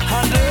could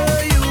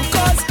handle you.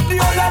 Cause the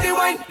older the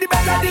wine, the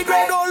better the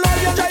grade. Oh Lord,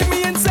 you drive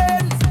me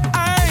insane.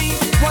 I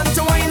want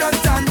to wine on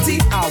Tanti.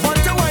 I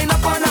want to wine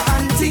up on a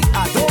auntie.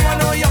 I don't want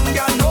no young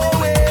girl, no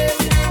way.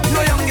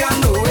 No young girl,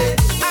 no way.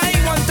 I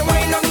want to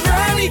wine on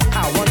Granny.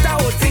 I want that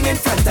whole thing in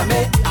front of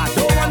me. I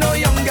don't want no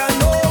young girl,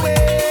 no way.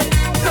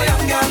 No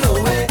young girl, no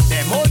way.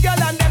 Them old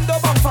girl and them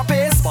don't bump for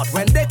pace, but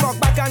when they cock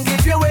back and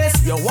give you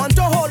waist, you want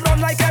to hold on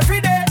like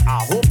every day.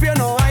 I hope you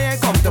know I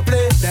ain't come to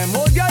play. Them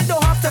old girl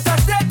don't have to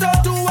touch their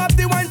toe to have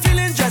the wine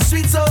feeling just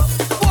sweet. So,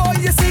 boy,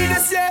 you see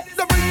this here?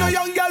 Don't bring no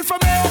young girl for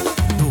me.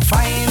 You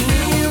find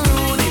me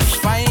rude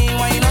if I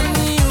wine on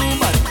you,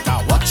 but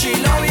I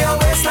watching how your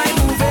waistline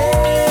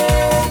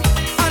moving.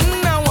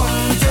 And I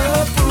want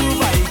to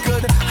prove I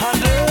could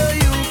handle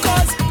you.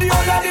 Cause the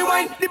older the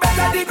wine, the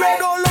better the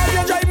grade. Oh Lord,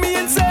 you drive me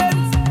insane.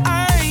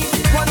 I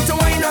want to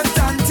wine on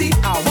Tanti.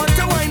 I want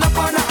to wine up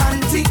on a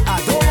auntie. I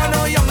don't want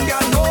no young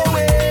girl, no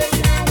way.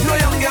 No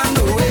young girl,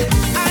 no way.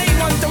 I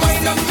want to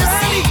wine on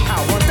Granny. I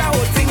want that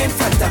whole thing in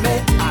front of me.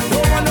 I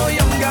don't want no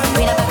young girl,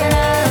 no way.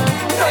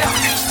 No young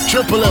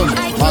Triple M,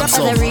 I grew up as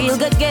a real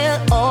good girl,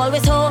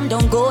 always home,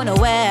 don't go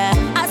nowhere.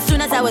 As soon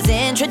as I was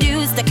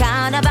introduced to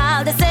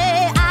carnival, they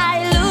say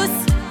I loose,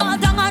 all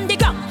down on the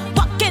ground,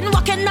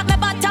 walking up my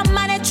bottom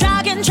and it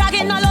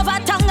dragging all over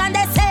tongue, and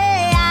they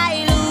say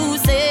I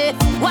lose it.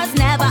 Was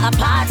never a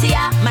party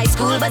at my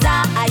school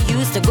bazaar I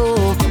used to go,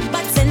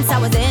 but since I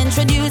was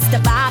introduced to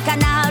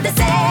Bacchanal, they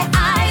say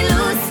I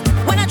lose.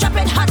 When I drop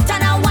it hot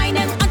and I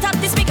whining on top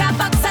the speaker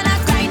box and I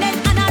grinding,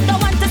 and I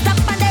don't want to stop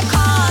and they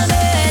call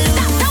me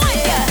loose.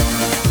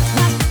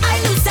 But I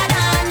looser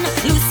than,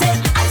 loose it,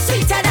 I'm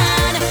sweeter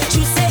than.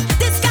 You say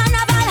this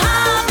carnival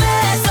have me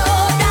so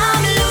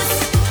damn loose.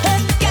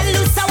 Get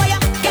loose away,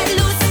 get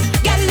loose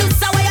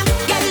away,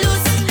 get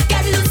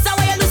loose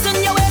away, loosen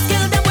your waist,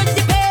 kill them with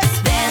the pace.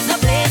 There's no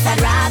place I'd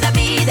rather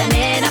be than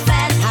in a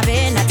fan,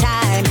 having a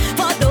time.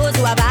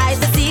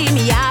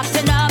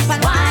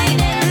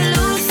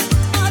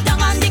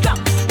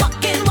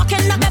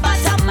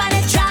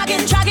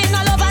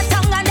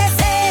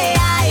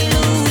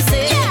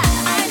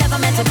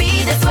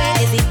 this way.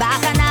 Is it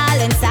bacchanal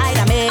inside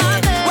of me?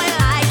 When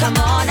I come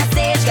on a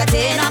stage, get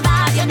in a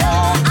bad, you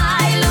know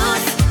I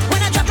lose.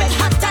 When I drop it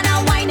hot and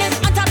I whine it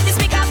on top the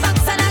speaker box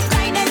and I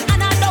grind it,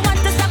 and I don't want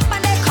to stop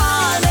and they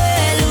call me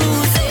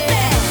Lucy.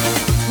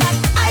 But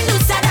I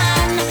looser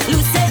than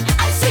Lucy,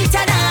 I'm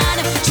sweeter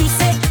than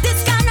juicy. This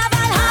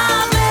carnival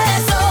have me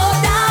so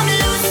damn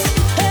loose.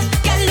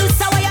 Get loose,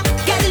 how you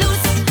get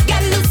loose?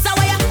 Get loose, how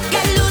you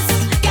get loose?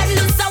 Get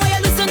loose, how you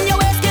loosen your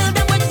waist, kill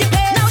them with the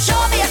pain. Now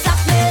show me your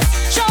softness,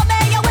 show me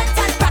your wit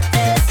and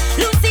practice.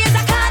 Lucy is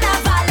a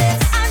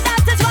carnivalist, and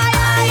that is why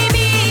I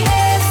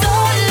behave so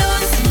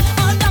loose.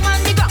 All down on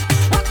the ground,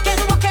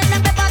 walking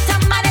up the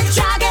bottom and then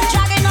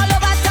dragging all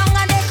over town,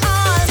 and they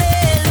call me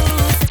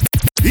loose.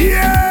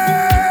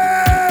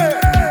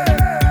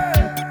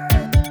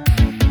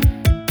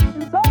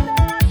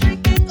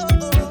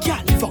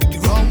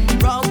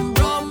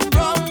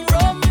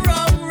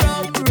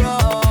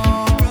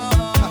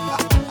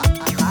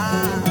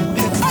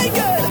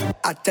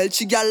 I tell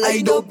she gal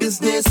I do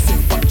business,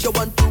 but you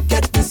want to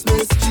get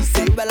dismissed. She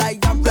say, well, I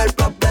have real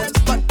problems,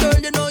 but girl,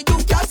 you know you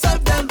can't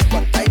solve them.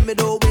 But I me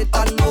do it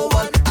on no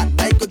one,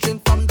 and I could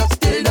drink from the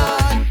still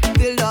dawn,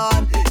 till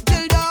dawn,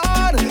 till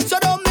dawn. So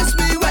don't miss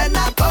me when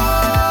I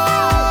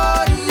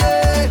gone,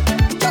 yeah.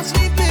 Just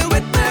leave me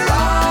with me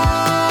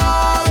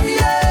wrong,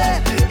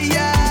 yeah,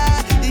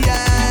 yeah,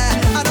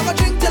 yeah. And I'm gonna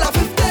drink till I'm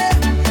 50,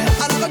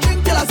 and I'm gonna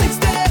drink till I'm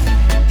 60.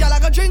 Girl, I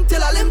gonna drink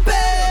till I'm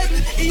limping,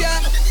 yeah.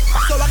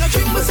 So I can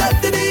drink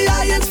myself to the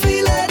highest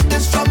feeling.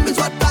 This drum is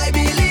what I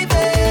believe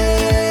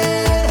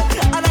in,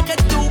 and I can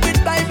do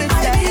it by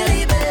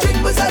mistake.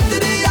 Drink myself to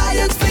the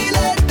highest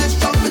feeling. This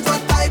drum is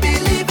what I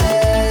believe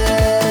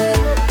in.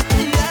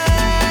 Yeah,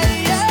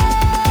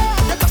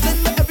 yeah. You're cussing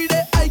me every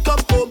day I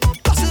come home,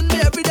 cussing me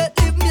every day,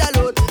 leave me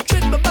alone.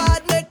 Treat me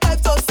bad, make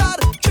life so sad.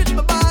 Treat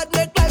me bad,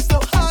 make life so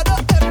harder.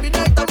 Every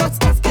night I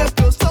must escape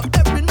you, so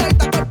every night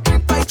I got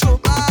drink right through.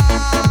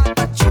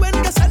 But you ain't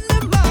gonna send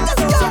them mad.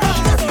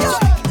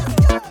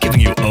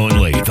 Giving you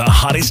only the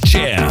hottest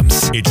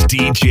jams. It's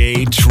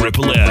DJ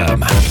Triple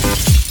M.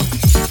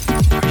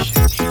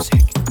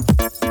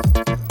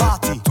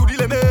 Party to the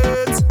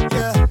limit,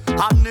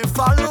 yeah. And if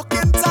I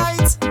looking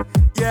tight,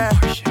 yeah.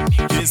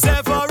 It's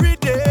every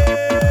day.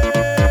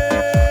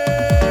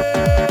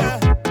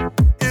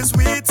 It's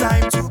we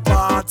time to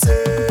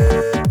party,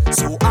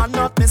 so I'm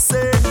not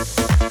missing.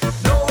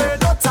 No way,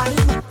 no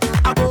time.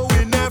 I'm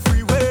going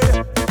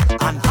everywhere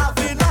and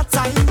having a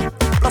time.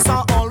 Plus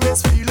I'm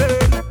always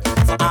feeling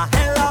for a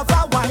hell of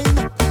a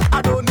wine.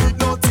 I don't need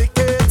no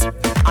ticket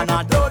and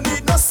I don't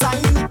need no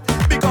sign,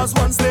 because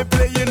once they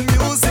playing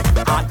music,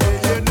 I day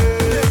in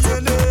it.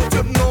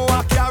 You know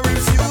I can't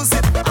refuse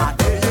it. I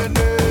day in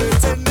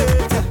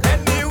it.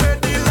 Anyway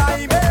the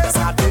line is,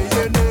 I day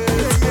in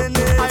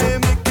it. I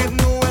ain't making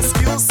no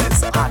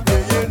excuses. I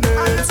day in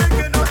it.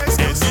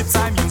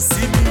 Anytime you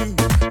see me,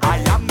 I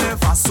am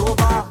never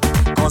sober,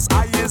 cause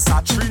I is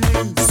a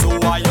trini. So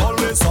I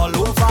always all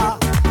over,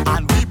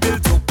 and we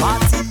build to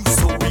party,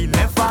 so we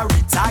never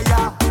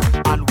retire.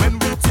 And when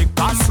we take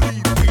back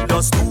sleep, we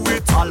just do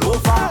it all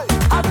over.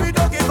 And we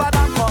don't give a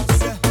damn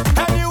cause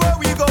anywhere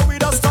we go, we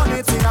just turn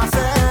it in a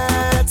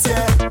fete,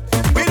 yeah.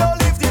 We don't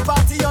leave the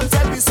party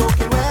until we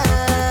soaking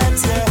wet,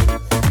 yeah.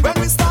 When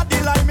we start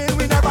the liming,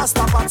 we never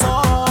stop at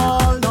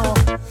all, no.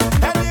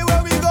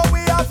 Anywhere we go,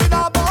 we having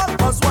a ball,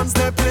 cause once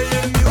they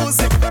playing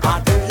music, I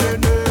day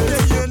in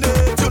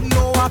it. You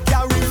know I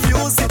can't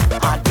refuse it.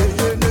 I day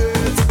in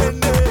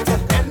it.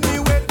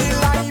 Anyway the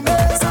line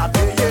is, I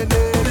day in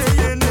it.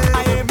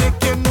 I ain't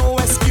making no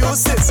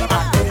excuses. I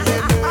day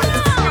in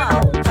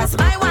it. Cause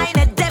my wine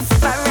is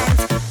different,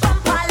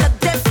 bumper look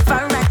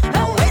different,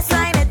 my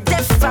waistline is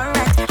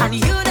different, and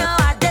you know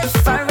I'm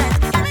different.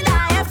 And I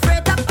am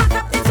afraid to pack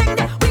up the thing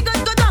that we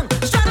could go down,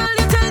 straddle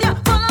you till you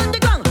fall on the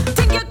ground.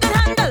 Think you could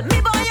handle me,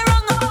 boy, you're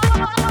wrong.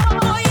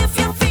 Boy, if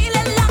you're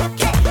feeling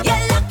lucky,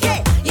 you're lucky,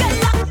 you're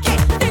lucky,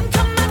 then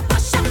come and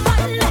push up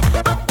on me,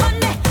 up on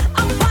me,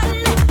 up on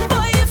me.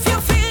 Boy, if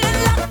you're feeling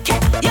lucky,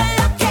 you're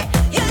lucky,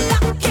 you're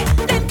lucky,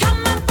 then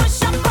come and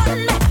push up on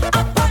me,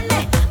 up on me,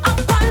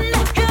 up on me.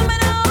 Hear me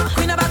now,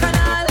 Queen of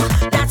Bacchanal,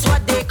 that's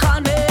what they call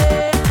me,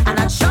 and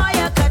I'm sure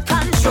you could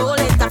control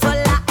it. I'm full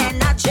of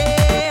energy,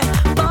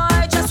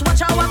 boy. Just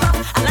watch how I'm off,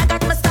 and I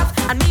got my stuff,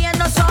 and me ain't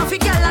no softy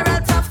girl, I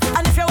real tough.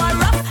 And if you want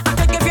rough, I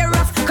could give you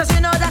rough, cause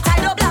you know that I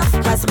don't bluff.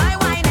 Cause my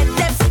wine is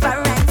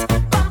different,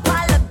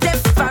 bumper look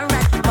different,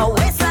 my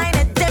waistline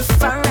is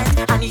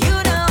different, and you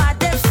know I'm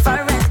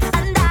different.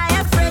 And I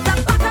am afraid to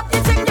pack up the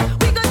thing that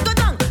we could go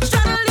down,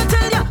 straddle you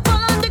till you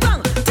fall on the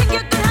ground. Think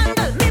you could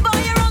handle me, boy,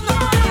 you're wrong.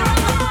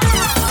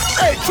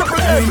 Hey,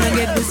 Triple M. When I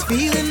get this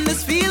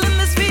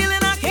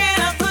feeling, I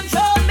cannot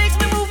control. Makes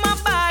me move my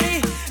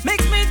body,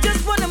 makes me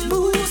just wanna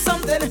move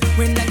something.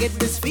 When I get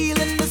this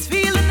feeling,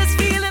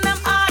 I'm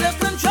out of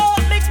control.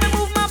 Makes me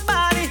move my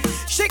body,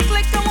 shake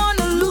like I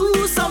wanna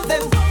lose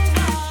something.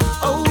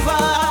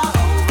 Over,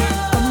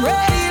 I'm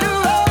ready to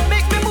roll.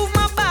 Make me move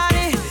my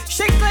body,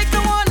 shake like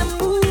I wanna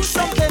move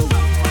something.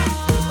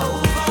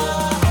 Over,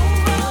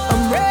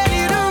 I'm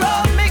ready to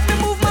roll. Make me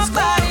move my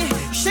body,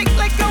 shake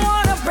like I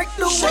wanna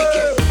Shake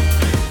it.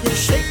 You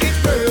shake it,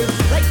 girl,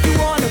 like you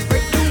wanna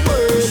break the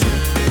world.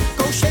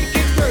 Go shake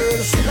it, girl,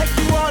 like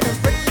you wanna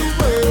break the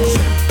world.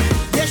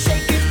 Yeah,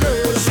 shake it,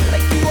 girl,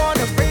 like you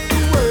wanna break the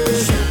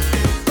world.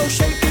 Go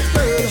shake it,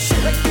 girl,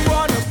 like you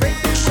wanna break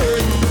the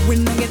world.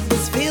 When I get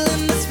this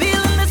feeling,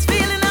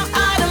 I'm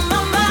out of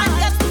my mind.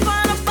 Got to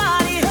find a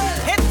body,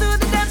 head to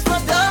the dance for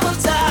double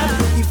time.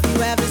 If you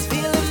have this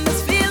feeling,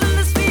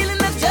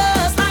 that's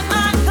just like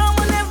mine. Come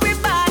on,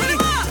 everybody,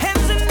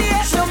 hands in the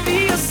air, show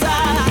me your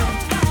side.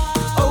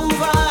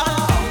 Over,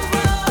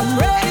 I'm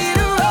ready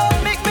to roll.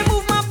 Make me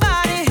move my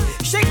body,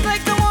 shake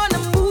like I wanna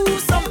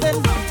move something.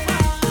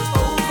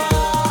 Over,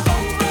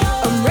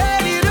 I'm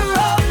ready to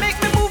roll. Make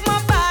me move my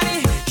body,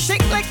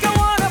 shake like I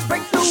wanna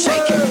break the world.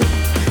 Shake it.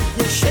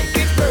 You shake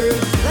it, girl,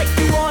 like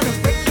you wanna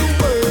break the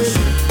world.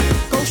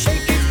 Go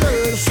shake it,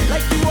 girl,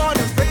 like you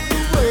wanna break the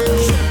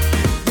world.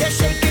 Yeah,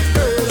 shake it,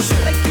 girl,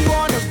 like you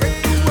wanna break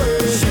the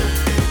world.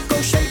 Go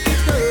shake it,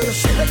 girl,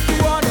 like you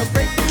wanna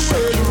break the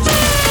world.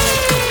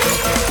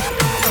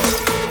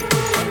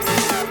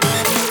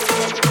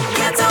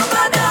 Get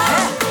over there,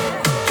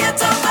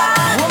 get over.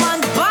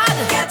 Woman bad,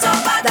 get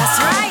over. That's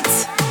right.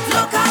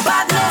 Look how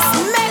badness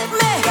make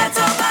me. Get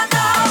over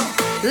now,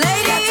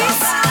 ladies.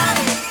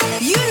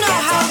 You know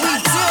how we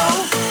do.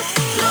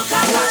 Look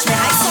how watch me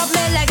ice up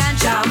me leg and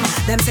jam.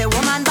 Them say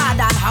woman bad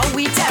and how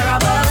we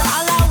terrible.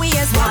 All our we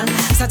is one.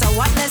 Such a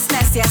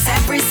whatlessness, yes,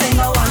 every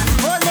single one.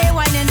 Only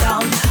winding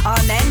down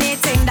on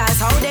anything. That's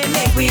how they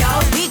make we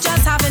out. We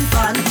just having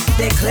fun.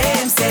 They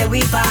claim say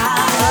we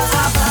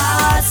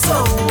bad,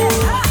 so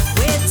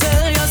wait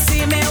till you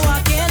see me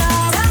walking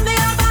out. Tell me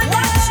about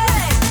that.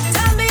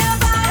 Tell me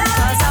about it.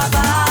 'Cause I'm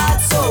bad,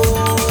 so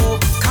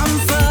come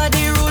for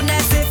the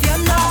rudeness if you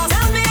know.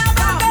 Tell me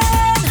about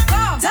it.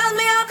 Tell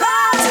me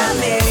about it. Tell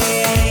me,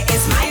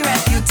 it's my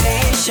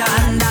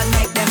reputation that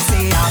make them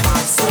say I'm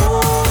bad, so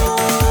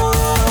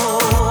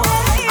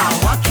I'm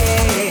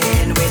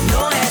walking with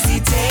no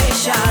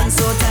hesitation.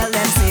 So tell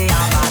them say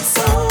I'm bad,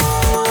 so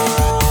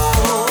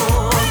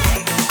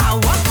I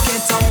walk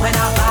it up when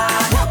I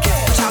bad,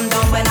 jam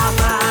down when I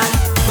bad,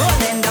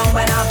 rolling down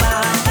when I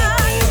bad,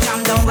 jam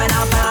down when I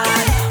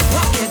bad,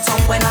 walk it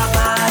up when I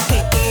bad,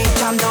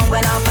 jam down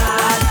when I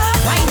bad,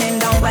 winding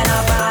down when I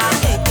bad,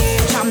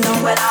 jam down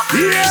when I bad.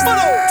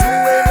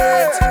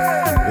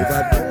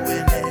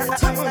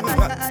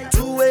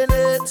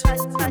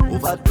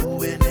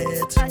 Overdoing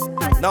it.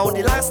 Now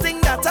the last thing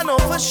that I know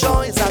for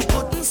sure is I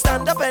couldn't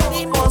stand up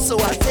anymore, so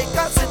I take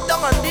a sit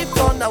down on the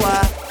floor. Now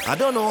I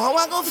don't know how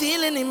I gon'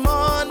 feel in the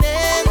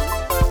morning,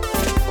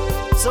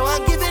 so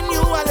I'm giving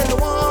you a little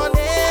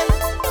warning.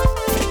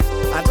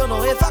 I don't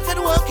know if I could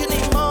work in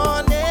the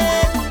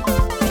morning,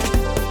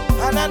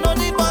 and I know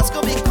the boss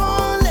gon' be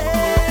calling,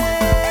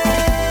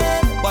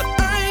 but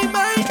I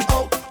might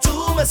out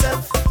to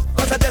myself,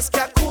 'cause I just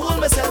can't cool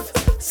myself.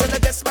 Said I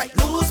just might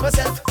lose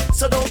myself,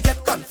 so don't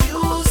get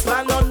confused.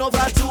 Man, I'm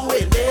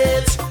overdoing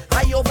it.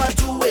 I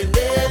overdoing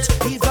it.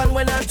 Even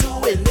when I'm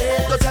doing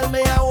it, don't tell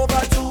me I'm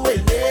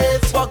overdoing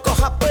it. What could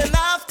happen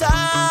after?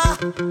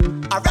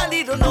 I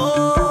really don't know.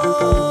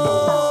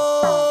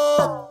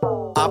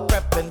 I'm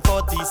prepping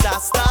for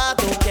disaster.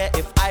 Don't care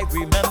if I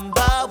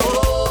remember.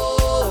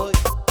 Whoa,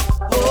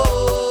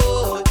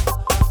 whoa.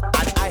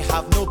 And I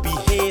have no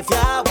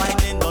behavior,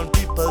 whining on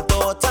people's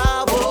daughter.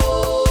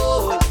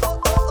 Whoa,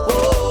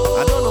 whoa.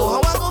 I don't know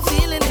how I gon'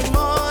 feel in the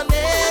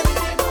morning,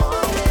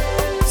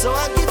 so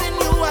I'm giving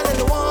you a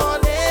little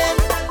warning.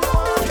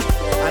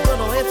 I don't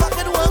know if I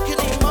could work in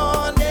the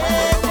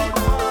morning,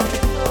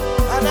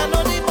 and I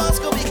know the boss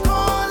gon' be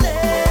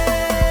calling,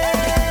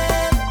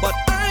 but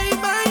I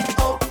might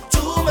out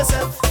to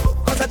myself,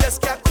 'cause I just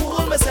can't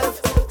cool myself.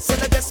 Said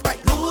I just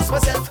might lose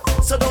myself,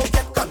 so don't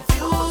get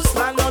confused.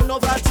 Man, I'm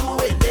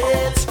overdoing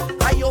it.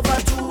 I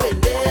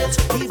overdoing it.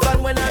 Even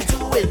when I'm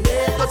doing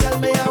it, don't tell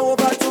me I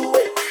overdo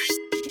it.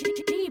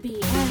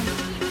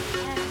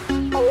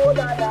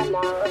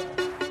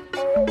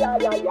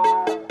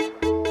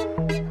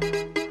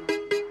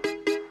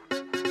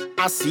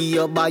 I see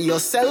you by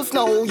yourself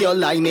now, you're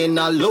lining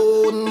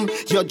alone.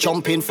 You're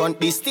jumping front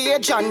the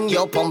stage and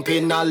you're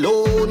pumping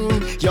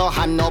alone. Your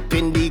hand up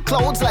in the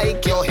clouds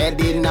like your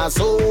head in a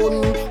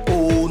zone.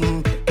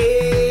 Own,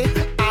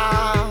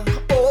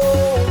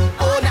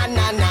 oh, na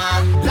na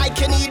na. Like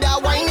you need a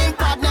whining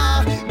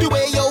partner. The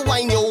way you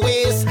whine your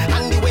waist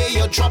and the way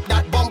you drop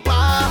that bumper.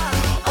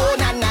 Oh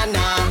na na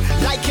na.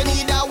 Like you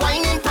need a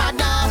whining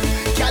partner.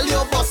 Girl,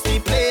 you bust the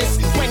place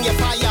when you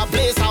fire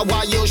blaze. How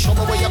are you? Show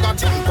me where you got.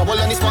 Bubble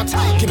on the spot,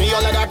 give me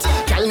all of that.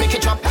 Girl, make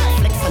it drop.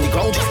 Flex on the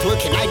ground, just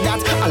twerk it like that.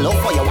 I love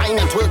for your wine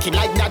and twerk it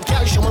like that.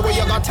 Girl, show me where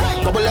you got.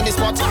 Bubble on the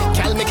spot,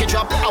 girl, make it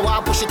drop. I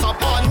want push it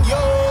up on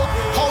you.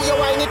 How you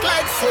wine it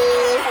like so?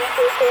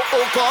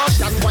 Oh gosh,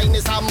 that wine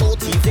is a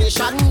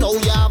motivation. Now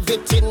you have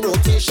it in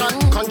rotation.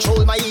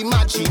 Control my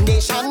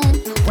imagination.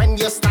 When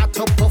you start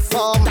to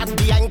perform, that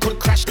behind could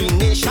crash the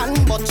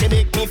nation. But you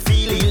make me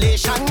feel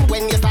elation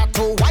when you start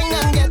to wine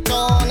and get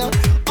on.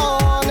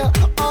 Oh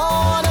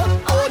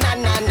na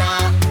na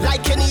na.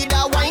 Like you need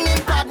a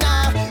whining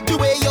partner. The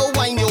way you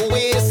whine your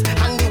waist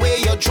and the way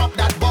you drop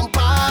that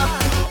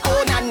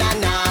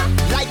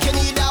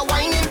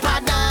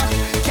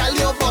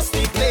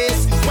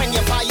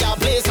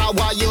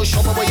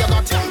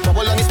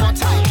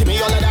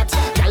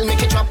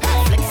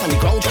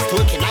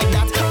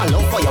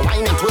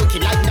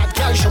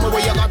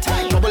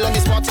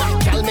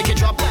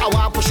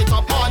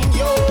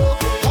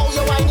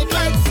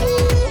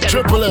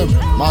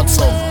Mad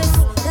song.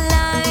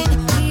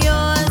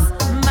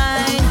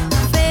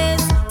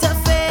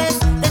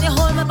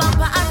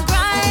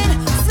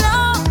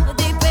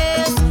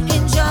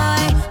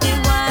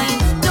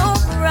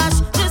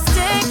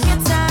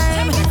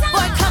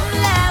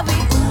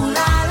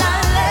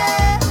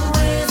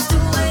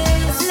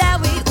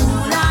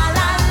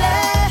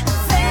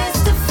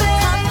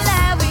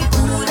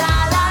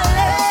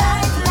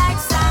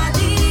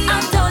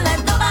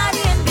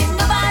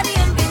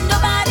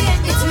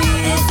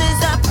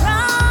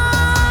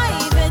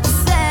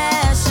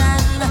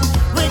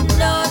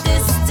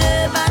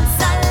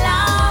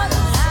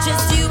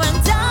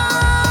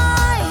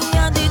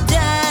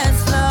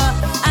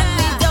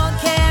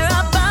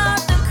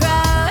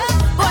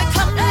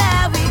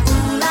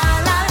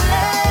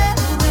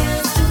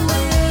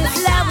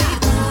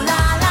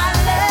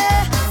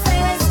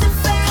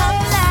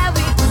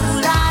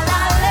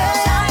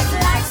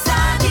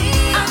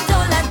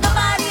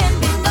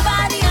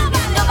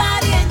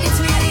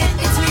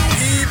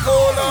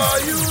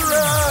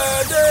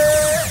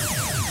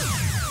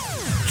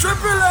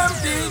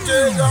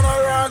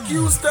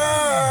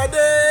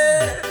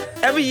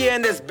 Every year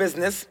in this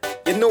business,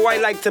 you know I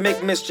like to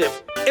make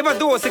mischief. If I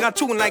do sing a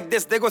tune like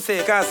this, they go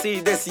say, can't see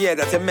this year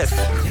that you missed.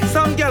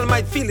 Some girl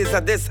might feel it's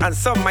a this, and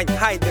some might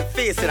hide their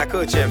face in a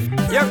kerchief.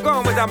 You're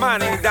gone with a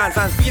man and you dance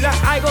and feel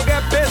like I go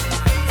get pissed.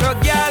 So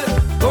girl,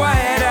 go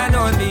ahead and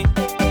own me.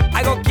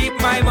 I go keep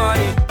my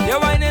money.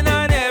 You're whining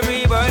on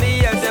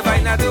everybody else if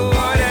I not too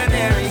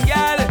ordinary.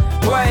 Girl,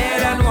 go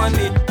ahead and own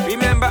me.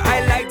 Remember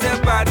I like to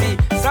party.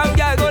 Some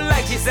girl go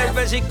like she said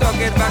when she cock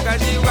it back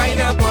and she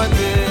wind up on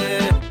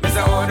me.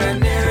 Mr.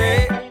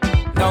 Ordinary,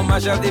 now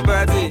mash up the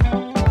party.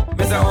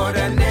 Mr.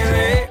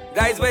 Ordinary,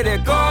 guys where they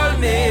call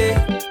me.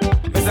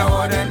 Mr.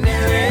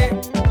 Ordinary,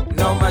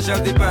 now mash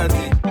up the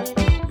party.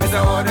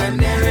 Mr.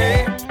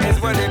 Ordinary, is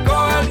what they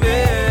call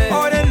me.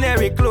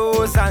 Ordinary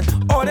clothes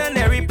and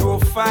ordinary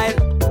profile.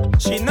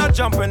 She not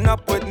jumping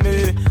up with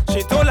me.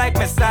 She don't like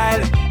my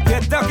style.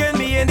 You're talking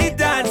me in the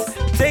dance,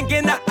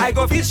 thinking that I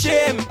go feel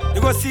shame.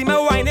 You go see me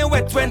whining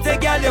with 20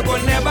 girl, you go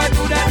never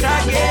do that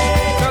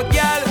again. So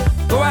girl,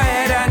 go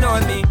ahead and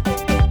own me.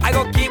 I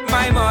go keep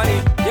my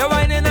money. You're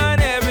whining on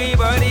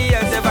everybody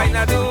else if I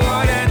not do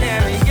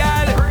ordinary.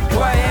 Girl,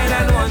 go ahead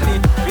and own me.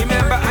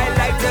 Remember I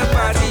like to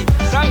party.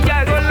 Some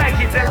girl don't like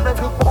it.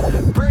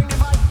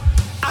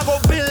 I go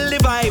build the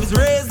vibes,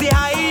 raise the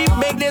hype,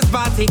 make this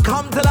party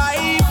come to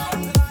life.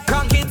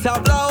 Crank it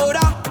up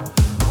louder.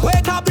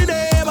 Wake up the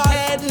neighbor,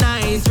 head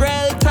nice,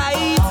 real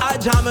tight. I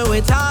jam it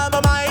with all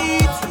my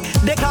might.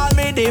 They call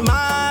me the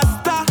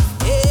master.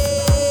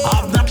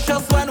 Yeah.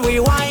 Obnoxious when we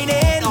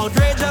whining,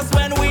 outrageous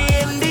when we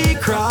in the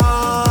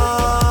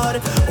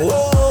crowd.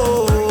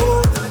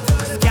 Whoa.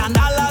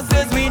 Scandalous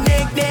is we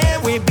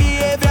nickname, we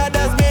behavior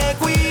does make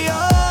we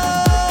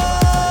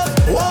up.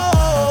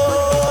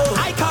 Whoa.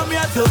 I come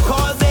here to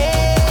cause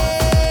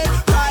it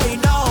right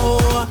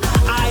now.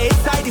 I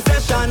excite the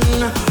session,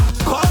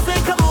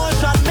 causing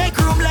commotion, make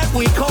room like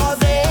we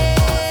cause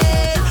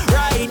it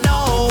right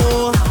now.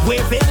 We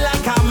feel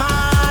like a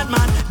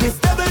madman,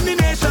 disturbing the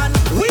nation.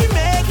 We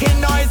making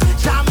noise,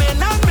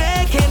 jamming and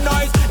making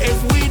noise.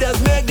 It's we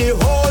just make the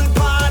whole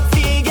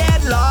party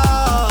get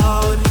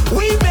loud.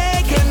 We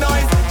making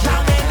noise,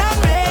 jamming and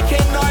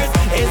making noise.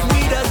 It's we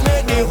just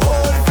make the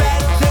whole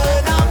fest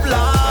turn up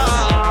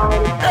loud.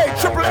 Hey,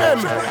 Triple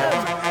M.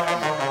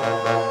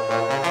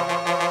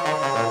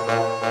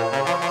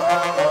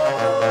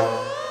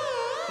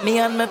 Me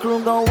and my crew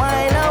go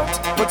wild out,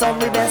 put on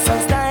the best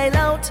and style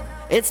out.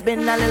 It's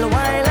been a little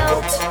while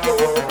out.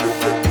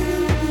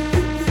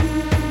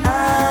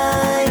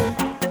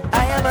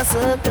 I have a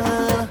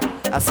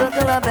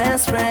circle of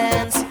best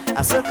friends,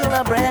 a circle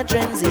of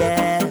brethren,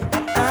 yeah.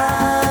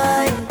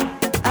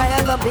 I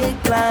have a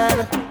big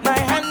plan, my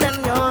hand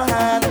in your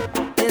hand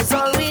is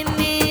all we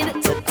need.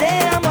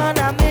 Today I'm on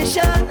a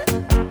mission.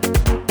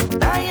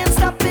 I ain't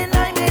stopping,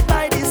 I made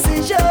my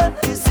decision.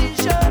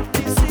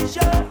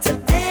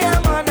 Today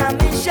I'm on a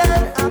mission,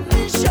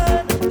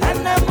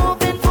 and I'm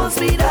moving full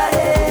speed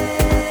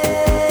ahead.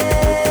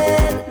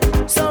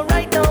 So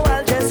right now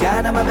I'll just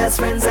gather my best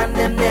friends and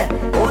them there.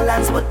 All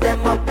hands put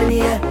them up in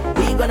the air.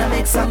 We gonna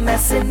make some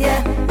mess in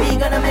here. We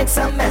gonna make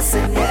some mess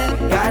in here.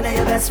 Gather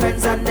your best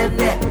friends and them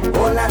there.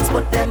 All hands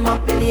put them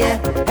up in the air.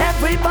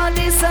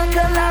 Everybody circle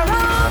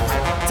around.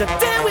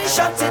 Today we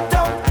shut it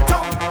down.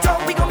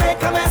 We gon'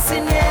 make a mess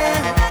in here.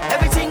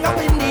 Everything up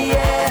in the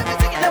air.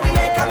 Now we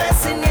make a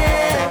mess in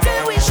here.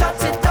 Today we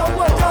shut it down.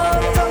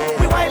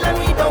 We wild and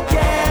we don't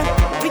care.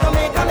 We gon'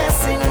 make a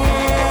mess in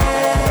here.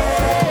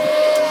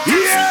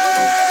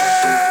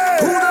 Yeah!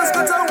 Who does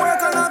got to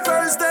work on a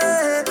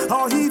Thursday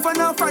or even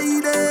a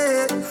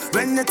Friday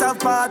when it have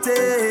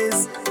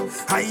parties?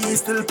 I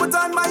still put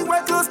on my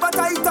work clothes, but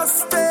I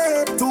just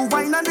stay to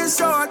wine on the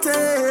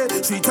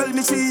shorty. She tell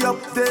me she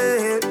up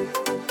there.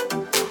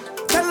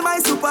 Tell my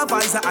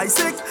supervisor I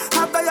sick,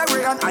 have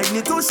diarrhea and I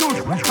need to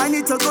shoot. I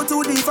need to go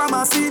to the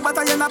pharmacy, but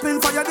I end up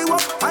in fire the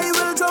work. I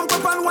will jump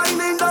up and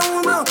winding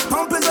down,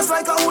 pumping just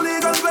like a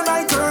hooligan when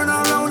I turn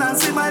around and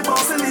see my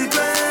boss in the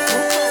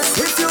place.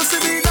 If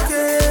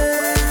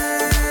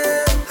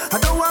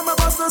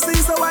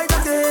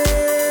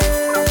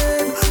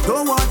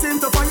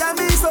to fire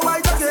me, so I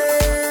don't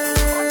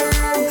care.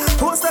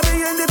 Post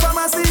me in the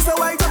pharmacy, so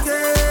I don't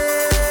care.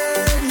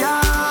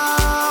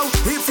 Yeah.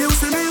 If you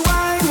see me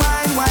wine,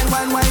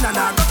 and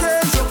I don't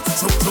care.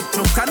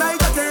 Choke, and I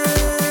don't care.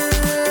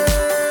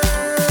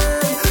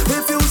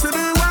 If you see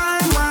me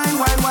wine,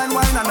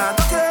 and I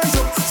don't care.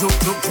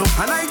 Choke,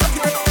 and I don't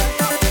care.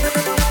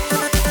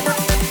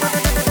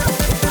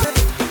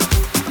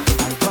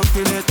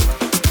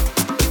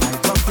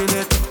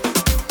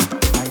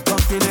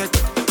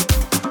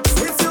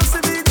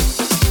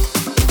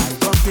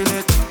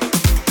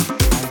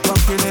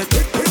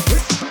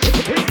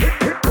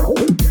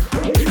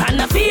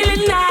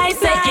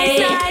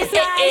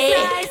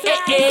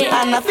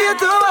 And I feel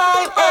too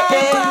high,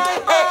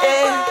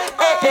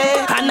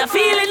 and I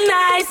feeling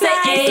nice,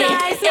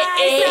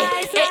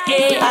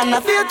 and I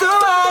feel too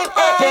high,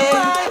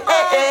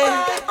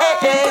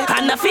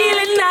 and I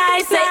feeling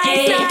nice,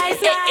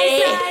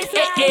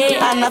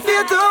 and I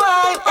feel too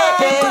high,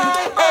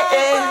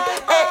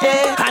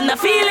 and I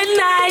feeling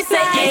nice,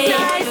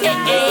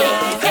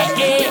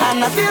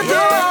 and I feel too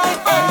high.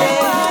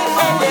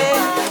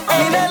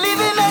 Me not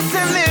living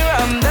until me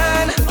I'm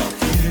done,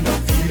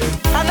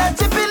 and I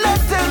chipping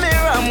until me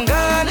I'm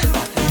gone.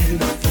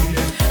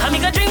 I'm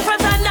gonna drink from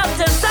sun up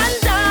to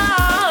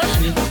sundown.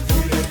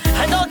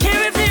 I don't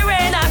care if the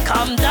rain I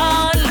come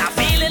down.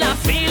 I'm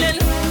feeling.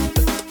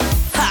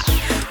 Ha!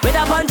 With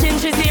a punch in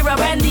 3-0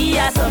 brandy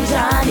or some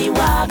Johnny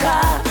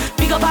Walker.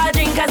 Pick up our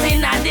drinkers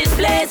in at this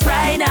place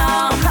right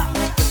now. Ha!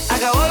 I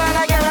got all of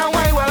the girl and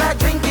wine while I'm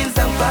drinking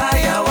some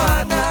fire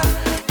water.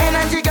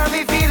 Energy got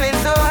me feeling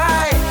so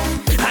high,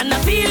 and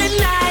I'm feeling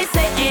nice,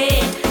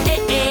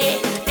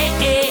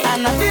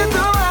 and I feel so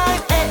high,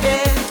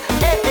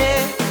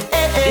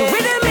 The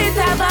rhythm is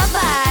have a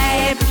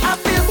vibe. I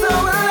feel so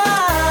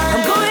alive.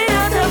 I'm going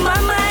out of my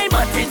mind,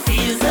 but it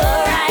feels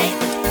alright.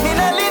 Me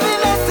not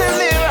living until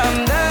me I'm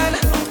done,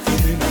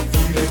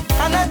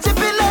 and I'm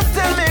chipping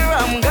until me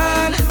I'm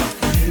gone.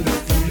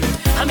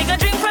 I'm gonna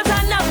drink from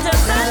sun up to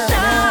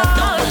sundown.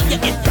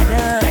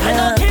 I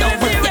don't care if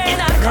the rain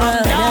I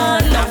come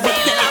down. I'm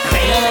feeling.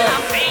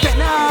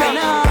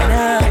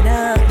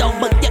 Don't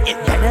book your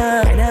it.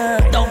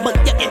 Don't book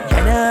your it.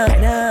 Don't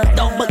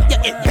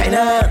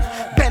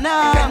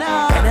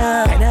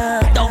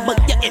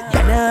book your it.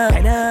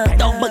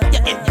 Don't book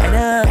your it. Don't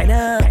book your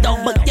it.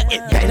 Don't book your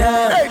it.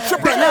 Hey,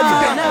 Triple M.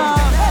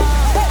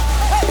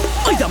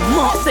 Oh, the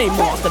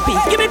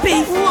masterpiece. Give me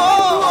peace.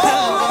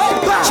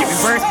 She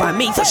reversed by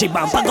me, so she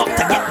bumper got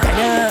to get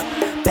better.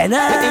 Ain't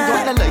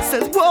got the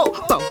license, whoa,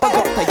 bumper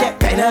got to get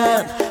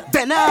better.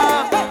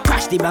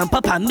 Crash the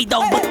bumper, pan me,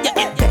 don't book your it.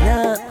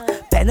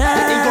 Ain't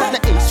got the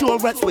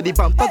insurance with the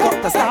bumper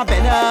got to start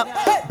better.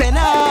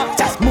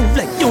 Just move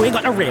like you ain't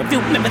got a rear view,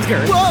 remember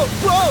girl. Whoa.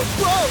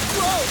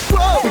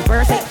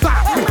 Reverse it,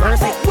 flop,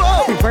 reverse it,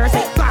 Whoa. reverse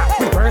it, flop,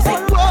 reverse it,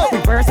 Whoa.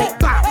 reverse it,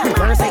 flop,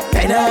 reverse it,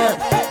 Better.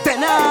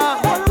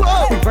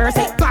 Whoa. reverse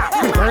it, flop,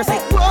 reverse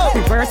it, Whoa.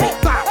 reverse it,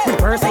 flop,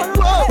 reverse it,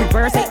 Whoa.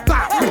 reverse it,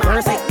 flop,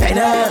 reverse it,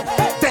 Better.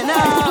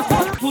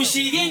 Push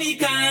it in the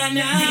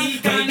corner,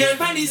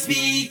 girl on the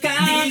speaker,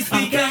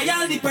 apply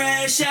all the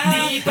pressure,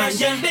 and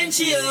then bend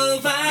she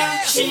over.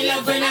 She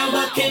love when I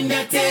walk in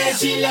the tail,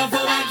 she love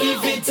how I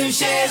give it to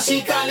share.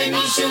 She calling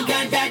me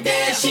sugar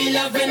daddy, she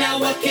love when I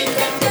walk in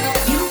the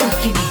tail. You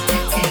walking in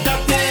the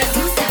tail,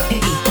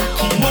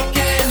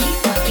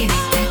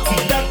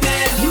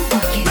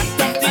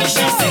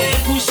 she said,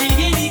 push it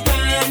in the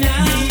corner,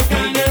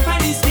 girl on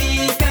the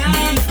speaker,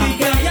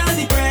 apply all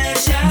the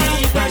pressure,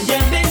 and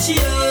then bend she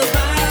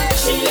over.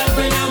 She love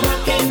when I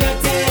walk in the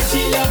tail,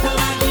 she love how I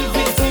give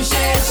it to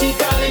share. She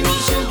calling me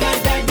sugar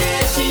daddy,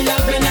 she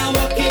love when I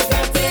walk in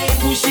the tail.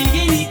 Push it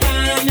in the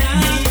corner,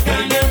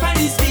 girl on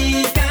the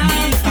speaker,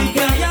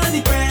 apply all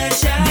the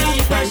pressure,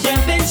 and then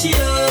bend she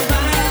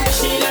over.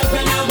 She love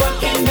when I walk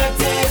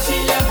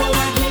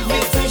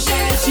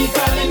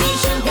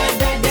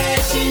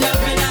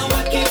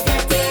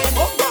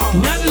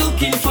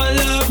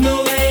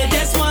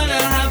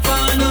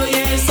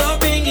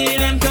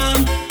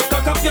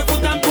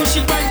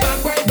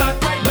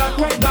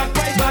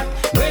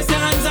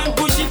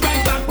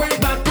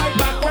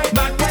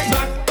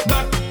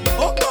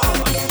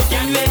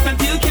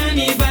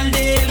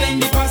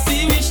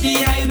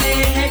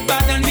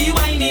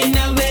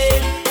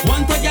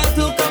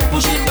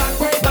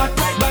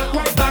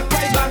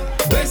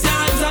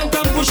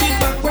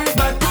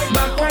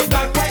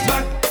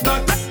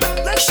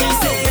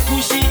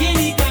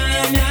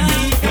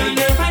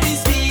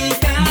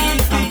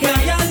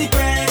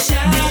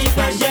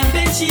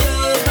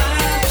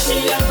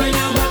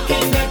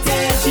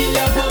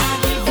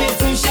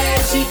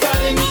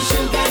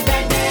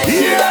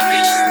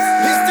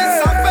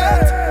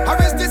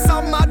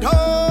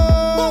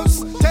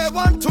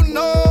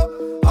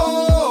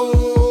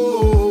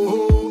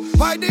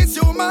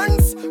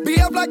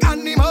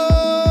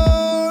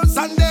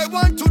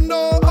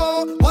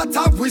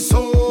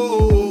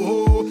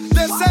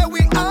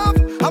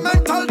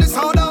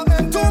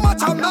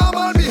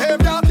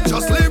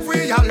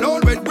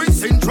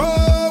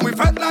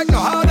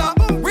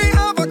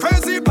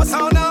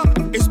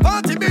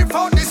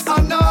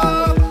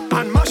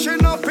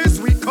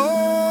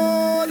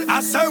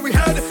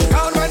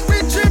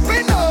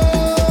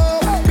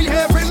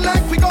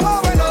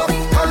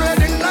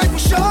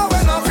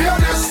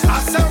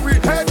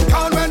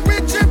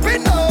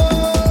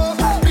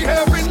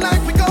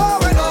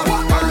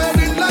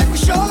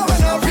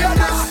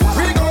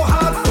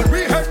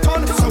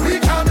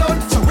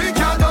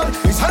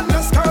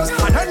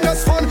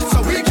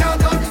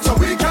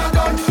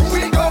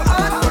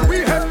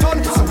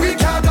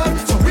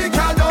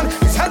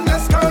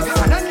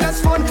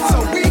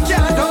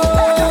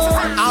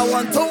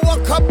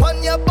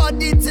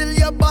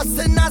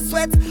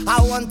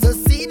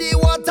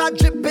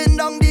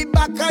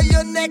back of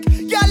your neck.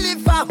 Girl,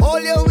 if I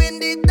hold you in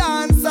the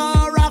dance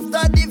or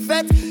after the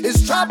fete,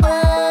 it's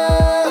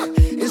trouble,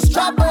 it's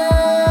trouble.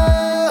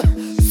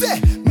 Say,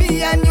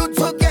 me and you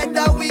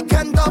together, we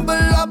can double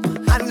up.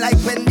 And like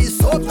when the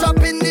soap drop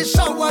in the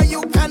shower,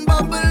 you can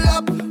bubble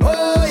up.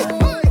 Oh,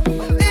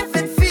 if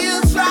it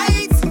feels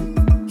right,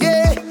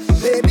 yeah,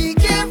 baby,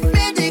 give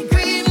me the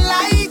green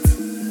light.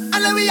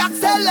 And let me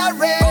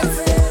accelerate.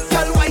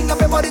 Girl, wind up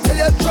your body till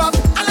you drop.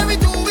 And let me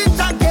do it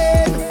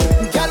again.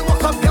 Girl,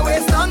 walk up your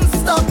waist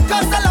non-stop.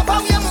 Cause I love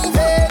how you're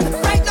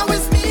moving. Right now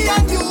it's me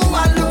and you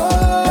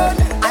alone.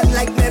 And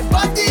like my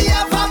body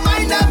have a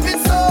mind of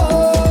its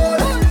own.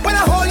 When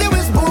I hold you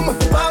it's boom,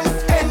 bang,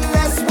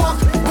 endless walk,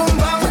 boom,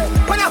 bang.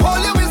 When I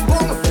hold you it's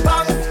boom,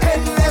 bang,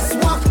 endless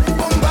walk,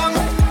 boom, bang.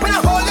 When I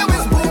hold you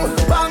it's boom,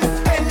 bang,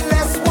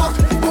 endless walk,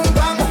 boom,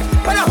 bang.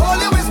 When I hold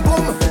you it's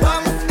boom,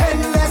 bang,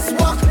 endless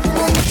walk,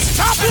 boom.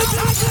 Stop it!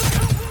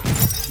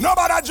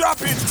 Nobody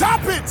drop it,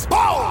 tap it,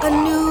 bow! A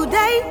new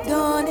day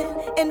dawning,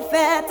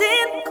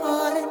 infected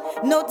calling.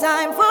 No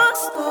time for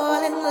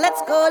stalling.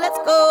 Let's go, let's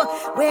go.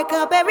 Wake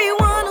up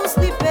everyone who's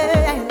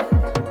sleeping.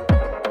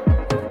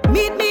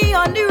 Meet me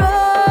on the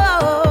road.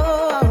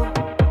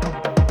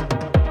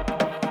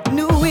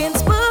 New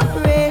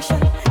inspiration,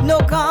 no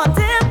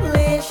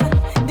contemplation,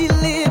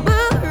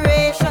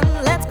 deliberation.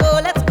 Let's go,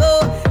 let's go.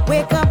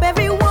 Wake up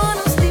everyone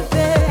who's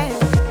sleeping.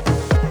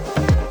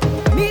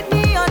 Meet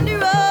me on the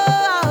road.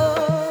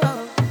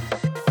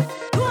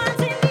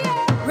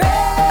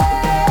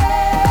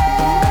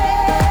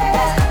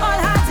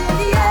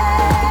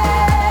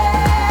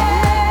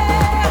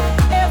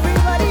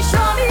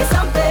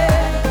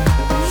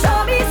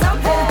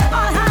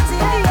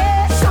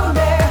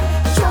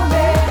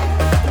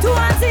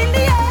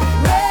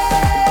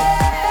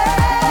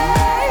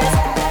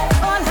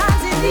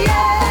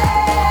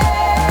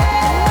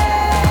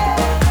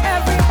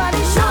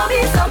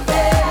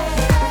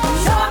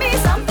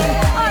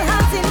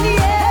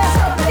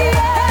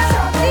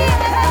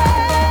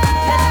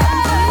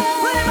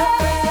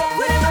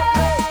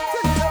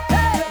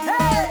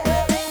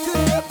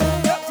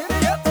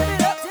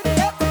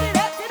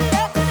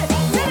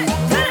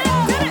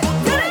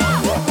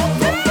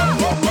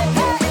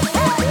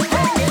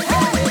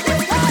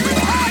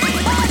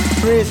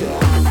 Raise it,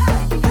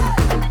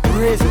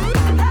 raise it,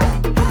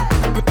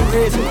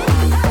 raise it,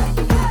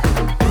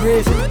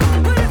 raise it,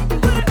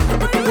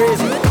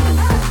 raise it,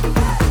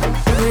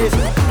 raise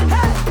it,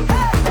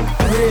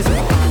 raise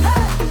it,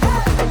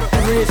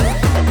 raise it.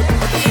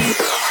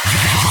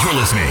 You're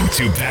listening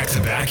to Back to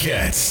Back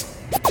Hits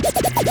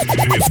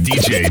with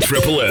DJ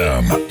Triple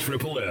M.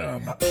 Triple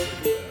M.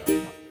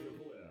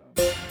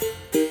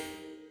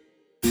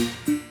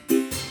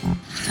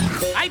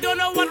 I don't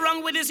know what's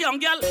wrong with this young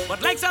girl,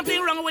 but like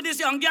something wrong with this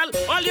young girl.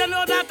 All you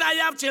know that I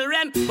have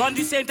children, but at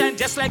the same time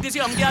just like this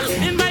young girl.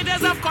 In my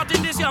days of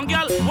cutting, this young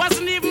girl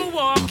wasn't even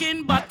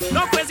walking, but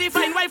no crazy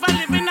fine wife and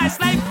living nice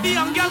life. The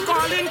young girl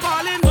calling,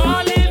 calling,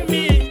 calling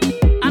me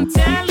and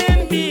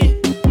telling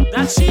me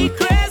that she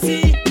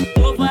crazy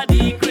over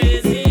the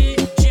crazy.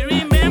 She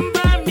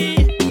remember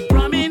me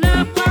from in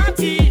a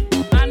party,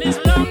 and it's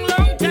long,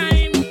 long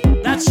time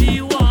that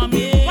she want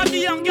me. But the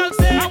young girl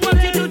say, I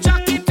want you to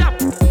jack it up.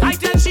 I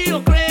tell she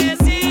you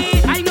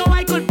crazy. I know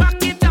I could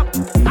back it up.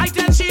 I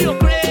tell she you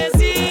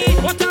crazy.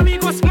 What time we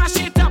go smash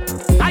it up?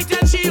 I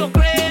tell she you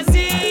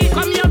crazy.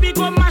 Come here, we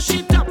go mash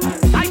it up.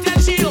 I tell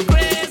she you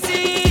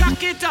crazy.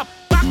 Jack it up,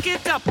 back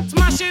it up,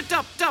 smash it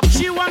up, top.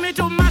 She want me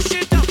to mash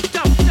it up,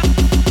 top, top.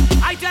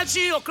 I tell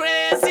she you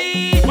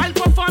crazy. While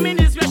performing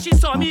is where she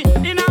saw me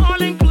in an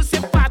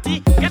all-inclusive party.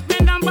 Get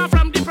me number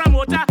from the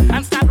promoter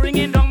and start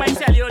ringing down my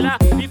cellular.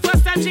 The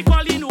first time she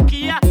called in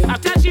Nokia,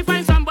 after she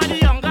find somebody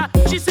younger,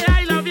 she say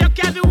I love you,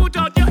 can't do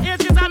without your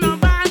age is a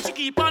number, and she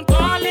keep on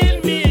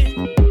calling me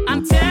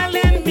and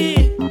telling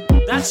me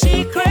that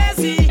she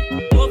crazy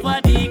over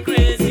the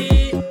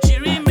crazy. She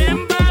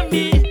remember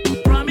me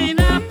from in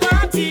a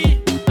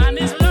party, and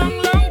it's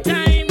long, long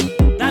time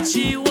that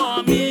she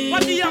want me.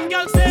 What the young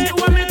girl say, she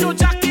want me to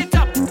jack it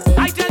up.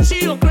 I tell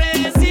she you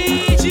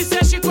crazy. She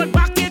said she could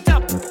back it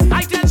up.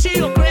 I tell she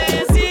you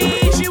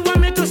crazy. She want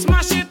me to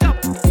smash it up.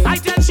 I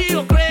tell she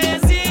you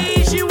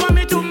crazy. She want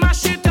me to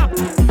mash it up.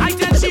 I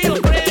tell she you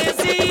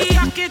crazy.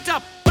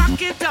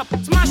 Back it up,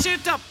 smash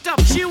it up,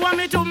 top. She want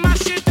me to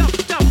mash it up,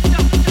 top, top,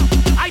 top.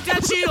 I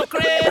tell she you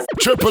crazy.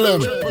 Triple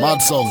M,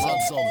 mad song.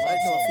 Right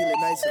now I feel it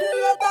nice.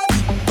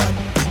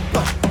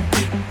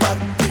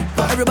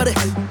 Everybody.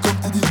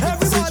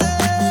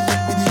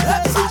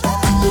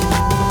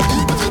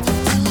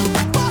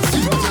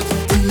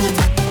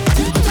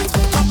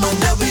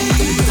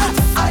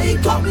 I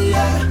come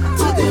here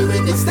to deal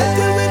with this day.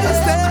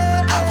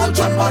 I will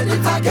jump on it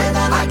again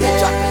and again.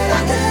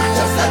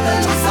 Just let me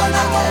loose and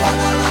I go on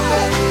and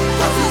away.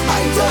 'Cause it's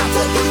my turn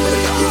to deal with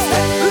this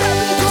day.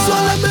 So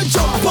let me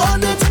jump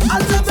on it,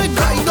 and let me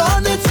grind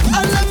on it,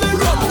 and let me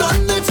run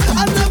on it,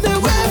 and let me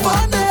wave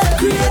on it.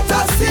 Create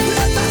a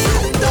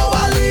scene, no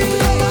alley.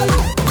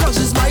 'Cause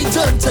it's my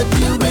turn to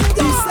deal with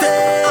this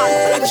day.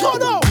 Yo,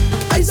 no,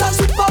 I's a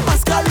super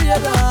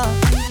masquerader.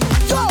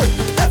 Yo,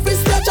 every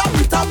stage I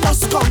meet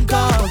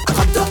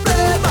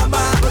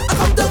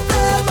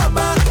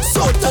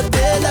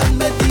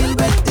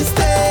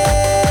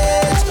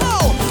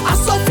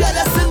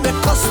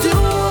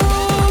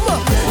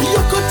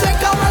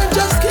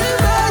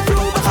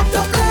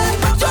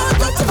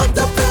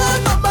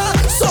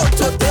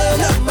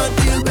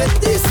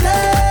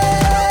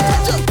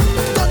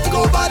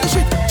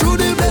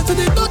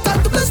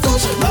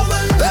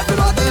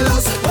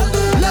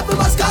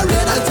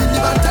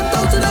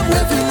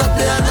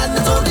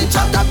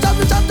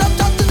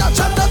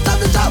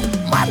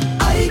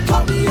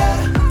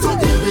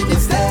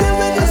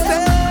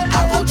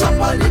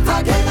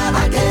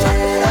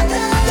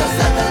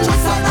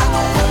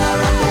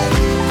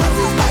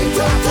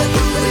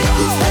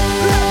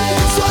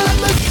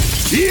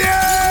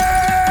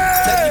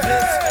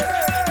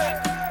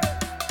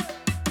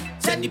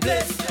Send the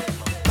place.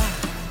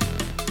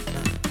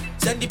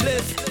 Send the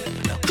place.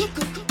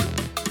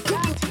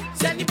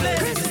 Send the place.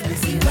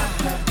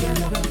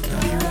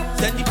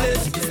 Send the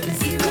place.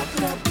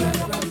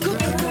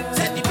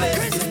 Send the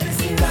place.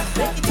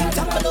 Make it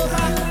topple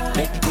over.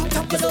 Make it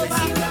topple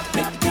over.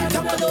 Make it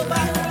topple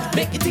over.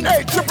 Make it.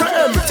 Hey, Triple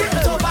M. Tip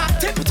it over.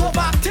 Tip it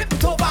over. Tip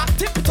it over.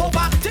 Tip it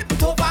over. Tip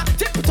it over.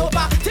 Tip it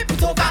over. Tip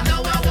it over.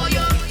 Now I want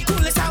you.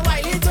 Coolest and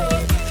wild it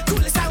up.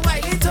 Coolest and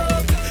wild it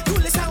up.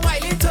 Coolest and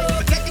wild it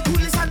up. Get the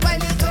coolest and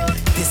wild it up.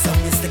 This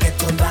song is to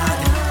get on bad.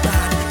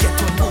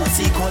 Get on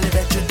bossy. Call the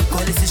veteran.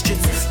 Call the sisters.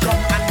 Come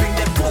and bring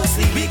them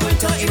closely. We going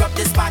to erupt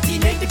this party.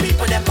 Make the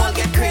people them all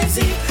get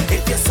crazy.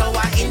 If you're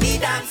sour in the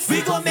dance,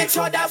 we gon' make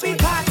sure that we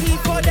party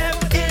for them.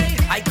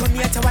 I come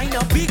here to wind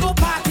up. We go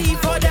party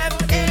for them.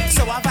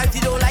 So I vibe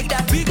you don't like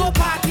that. We go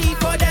party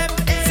for them.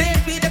 Say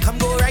we the come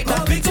go right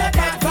now. We just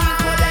party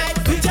for them.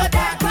 We just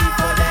party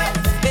for them.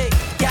 Hey,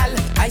 gal,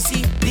 I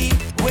see the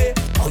way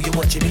how you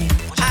watching me,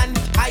 and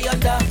I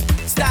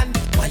understand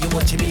why you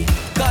watching me.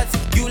 'Cause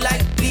you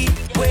like the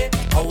way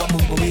how I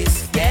move my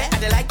waist. Yeah,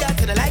 and I like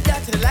that, and I like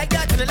that, and I like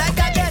that, and I like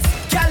that. Yes,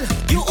 gal,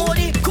 you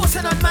only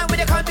coasting on mine when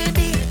you come in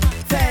the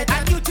fed,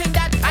 and you think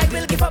that I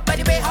will give up by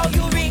the way how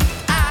you ring.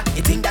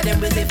 You think that them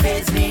will they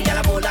face me? Girl,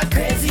 I'm all that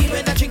crazy.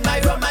 When I drink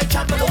my rum, I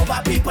trample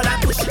over people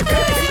and push them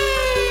crazy.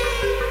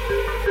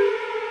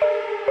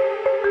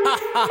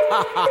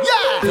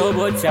 Yeah!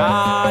 Double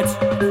charge.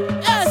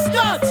 Yes,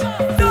 not.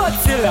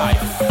 Dirty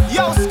life.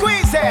 Yo,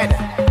 squeeze it.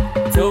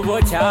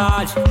 Double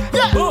charge.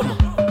 Yeah. Boom.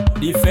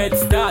 The fed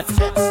start.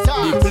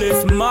 The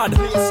place mad.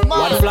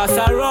 One flash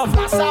of rum.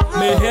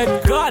 Me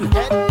head gone.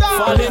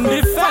 Fall in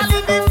the fed.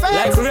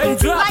 Like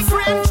raindrops.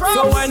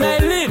 So when I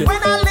lead,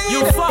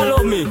 you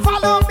follow me.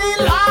 Follow me,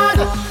 Lord.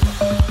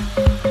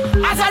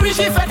 As I reach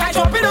the fed, I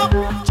jump it up.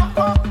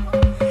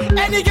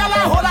 Any girl I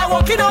hold, I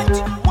walk it out.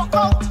 Walk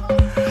out.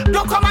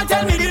 Don't come and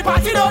tell me the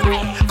party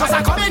done. 'Cause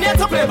I come in here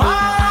to play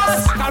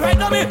bass. I can right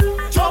now me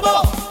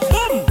trouble.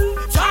 Boom.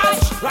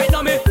 Charge. Right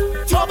now me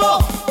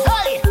trouble.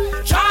 Hey.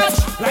 Charge.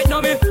 Right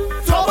now me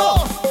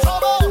trouble.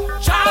 Trouble.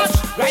 Charge.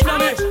 Right now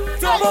me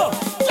trouble.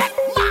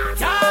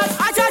 Charge.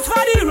 I charge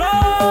for the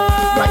road.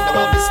 Right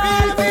now I'm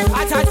speeding.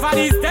 I charge for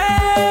the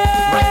stage.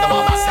 Right now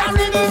I'm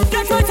standing.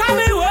 Get your time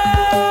away.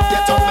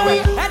 Get off the way.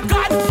 And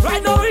God,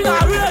 right now in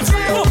our real.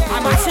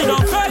 I'm actually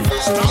not good.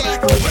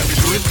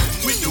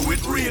 We do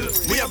it real.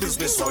 We are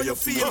business, so you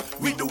feel.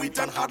 We do it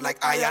and hard like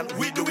iron.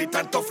 We do it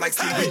and tough like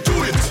steel.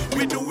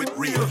 We do it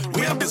real.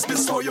 We are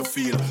business, so you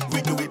feel.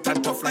 We do it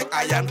and tough like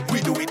iron.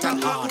 We do it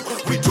and hard.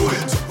 We do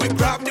it. We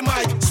grab the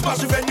mic, smash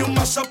the venue,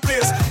 mash up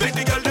place. Make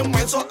the girl them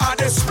wine so hard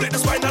they split the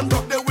spine and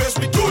drop their waist.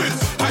 We do it.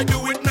 I do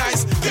it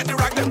nice. Get the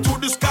rack them to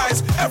the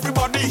skies.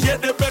 Everybody here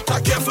they better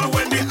careful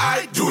when the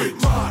I do it.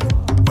 Man,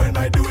 when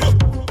I do it,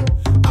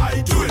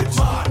 I do it.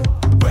 Man,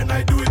 when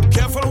I do it,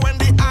 careful when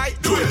the I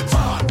do it.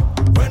 Man,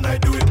 when I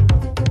do it,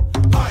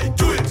 I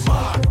do it.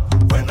 Man,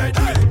 when I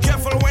do it,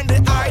 careful when the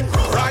I.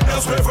 Rag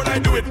does rave when I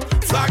do it.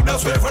 Flag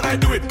does rave when I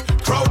do it.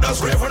 Crowd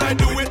does rave when I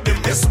do it. They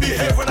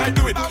misbehave when I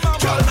do it.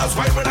 Girl does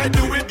whine when I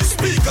do it. The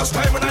speakers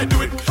time when I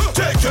do it.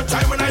 Take your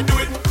time when I do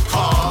it.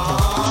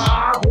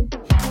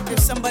 If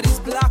somebody's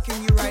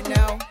blocking you right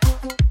now,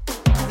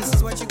 this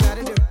is what you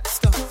gotta do.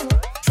 Stop.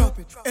 Drop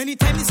it.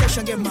 Anytime the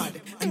session get mad,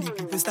 and the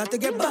people start to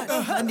get bad,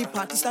 and the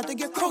party start to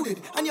get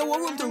crowded, and you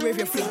want room to wave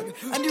your flag,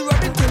 and the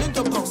rubbing turn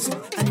into bouncing,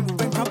 and the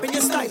moving crap in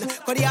your style,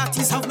 cause the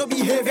artists have no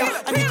behavior,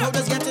 and the crowd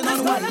is getting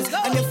unwild,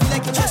 and you feel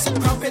like you just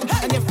cramping,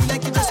 and you feel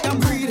like you just can't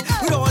breathe,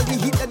 with all the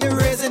heat that they're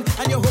raising,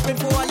 and you're hoping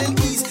for a little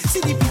ease.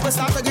 See the people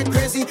start to get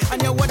crazy,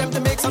 and you want them to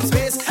make some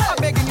space. I'm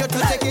begging you to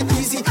take it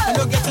easy, and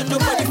don't get to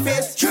nobody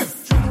face.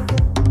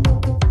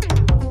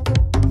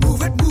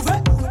 Move it.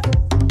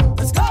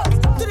 Let's go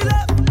to the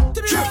left,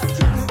 to the right.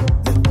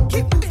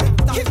 Keep moving,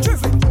 keep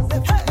driving.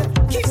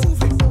 Keep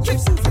moving,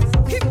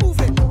 keep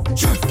moving.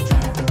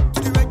 To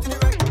the right, to the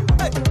right.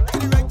 Hey, to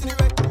the right, to the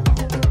right.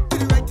 To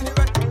the right, to the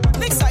right.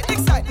 Next side. To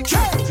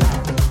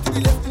the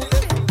left, to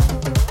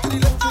the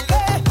left.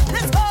 Okay,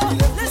 let's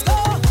go.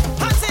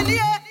 Hands in the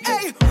air,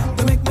 hey.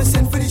 Don't make me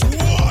send for the jump.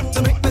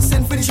 Don't make me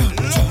send for the jump.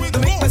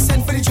 Don't make me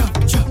send for the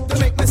jump. Don't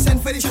make me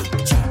send for the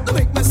jump. Don't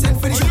make me send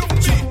for the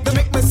jump. Don't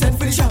make me send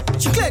for the jump.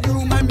 Clear the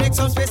room and make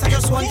some space. I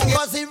just want to get.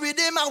 Cause the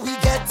rhythm and we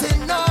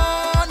getting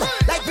on.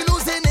 Like we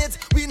losing it,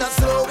 we not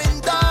slowing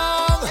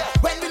down.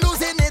 When we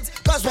losing it,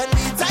 cause when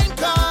we time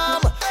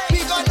come, we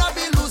gonna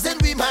be losing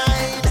we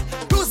mind.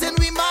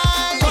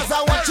 Cause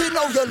I watch you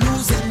know you're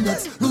losing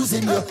it.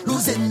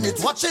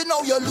 Watching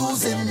how you're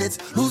losing it.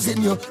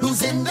 Losing your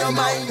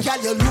mind.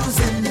 Girl, you're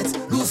losing it.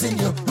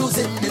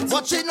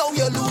 Watching how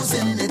you're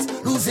losing it.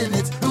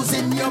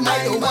 Losing your mind.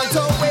 I don't want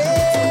to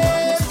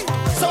wait.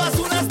 So as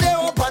soon as they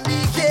open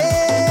the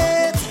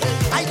gate,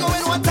 I go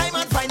in one time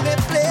and find a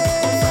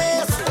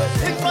place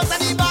in front of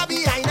the bar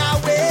behind our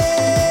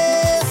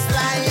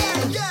waistline.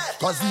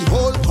 Cause the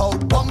whole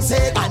crowd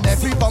bouncing and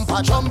every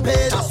bumper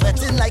jumping. I'm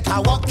sweating like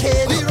a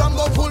walking. The rum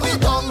go pull me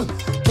down.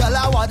 Girl,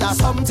 I want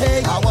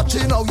something. I'm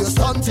watching how you're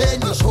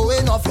stunting. You're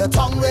showing off your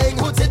tongue ring.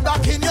 Put it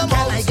back in your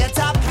mouth. Can I get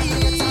a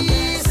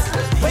piece?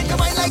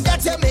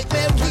 but you make me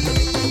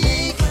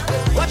weak.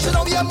 Watching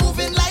how you're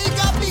moving like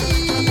a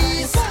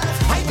beast.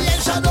 I be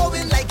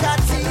shadowing like a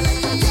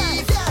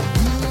thief.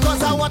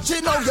 Cause I'm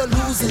watching how you're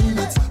losing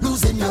it.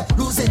 Losing it.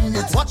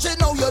 Watching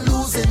how you're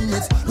losing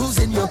it.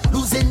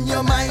 Losing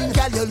your mind,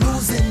 girl, you're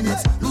losing it.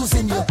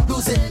 Losing it.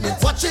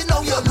 Watching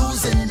how you're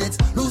losing it.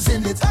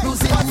 Losing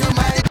your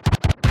mind.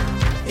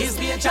 He's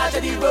me in charge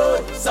of the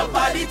road,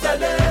 somebody tell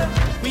him.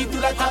 We do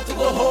not have to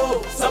go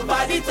home,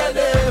 somebody tell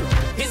him.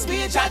 He's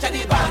me in charge of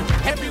the band,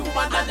 every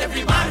woman and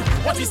every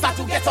man. Once we start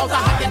to get out,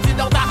 getting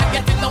out,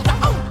 getting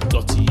out.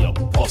 Dirty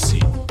up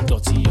pussy,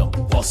 dirty up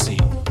pussy,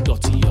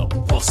 dirty up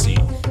pussy,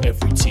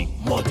 everything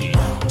muddy.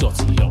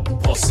 Dirty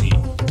up pussy,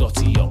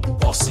 dirty up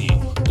pussy,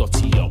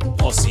 dirty up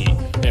pussy,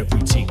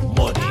 everything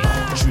muddy.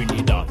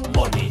 Trinidad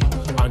money,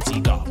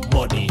 Antigua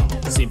money,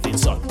 Saint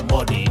Vincent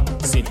money,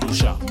 Saint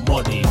Lucia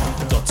money.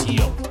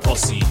 Dirty up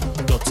pussy,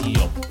 dirty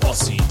up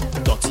pussy,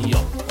 dirty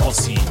up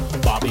pussy,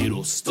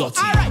 Barbados dirty.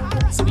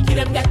 Alright, so we give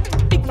them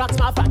that, big fat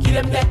small fat, give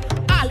them that,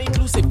 all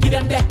inclusive, give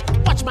them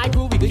that. Watch my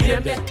groove, we go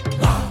give them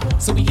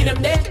that. So we give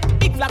them that,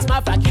 big fat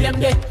small fat, give them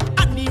that.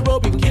 On the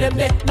road, we go give them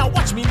that. Now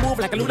watch me move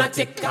like a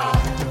lunatic.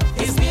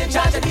 Is me in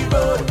charge of the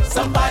road?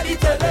 Somebody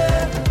tell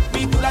them.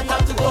 We do not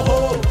have to go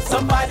home.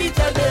 Somebody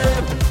tell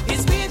them.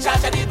 Is me in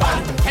charge of the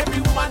band?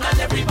 Every woman and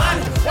every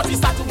man. Once we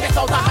start to get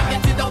out,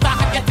 getting out,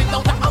 getting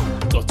out.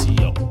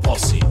 Dirty up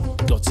pussy,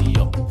 dirty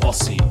up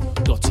pussy,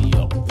 dirty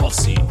up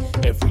pussy,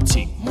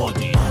 everything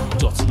muddy.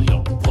 Dirty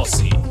up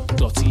pussy,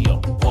 dirty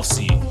up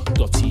pussy,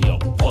 dirty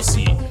up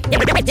pussy.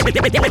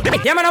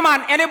 Yeah,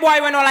 man, any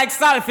boy when no like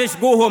saltfish,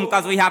 go home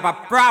cause we have a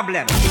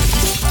problem.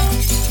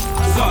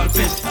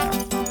 Saltfish.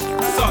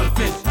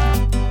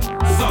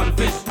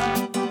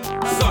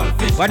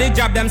 What the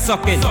job them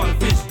sucking?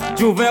 Saltfish.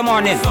 Juve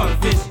morning.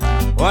 Saltfish.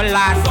 Oh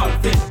lad.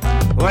 Saltfish.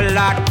 Oh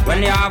lad.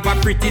 When you have a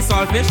pretty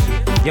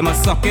saltfish, you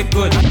must suck it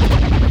good.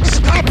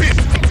 Stop it!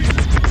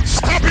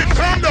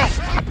 Calm down!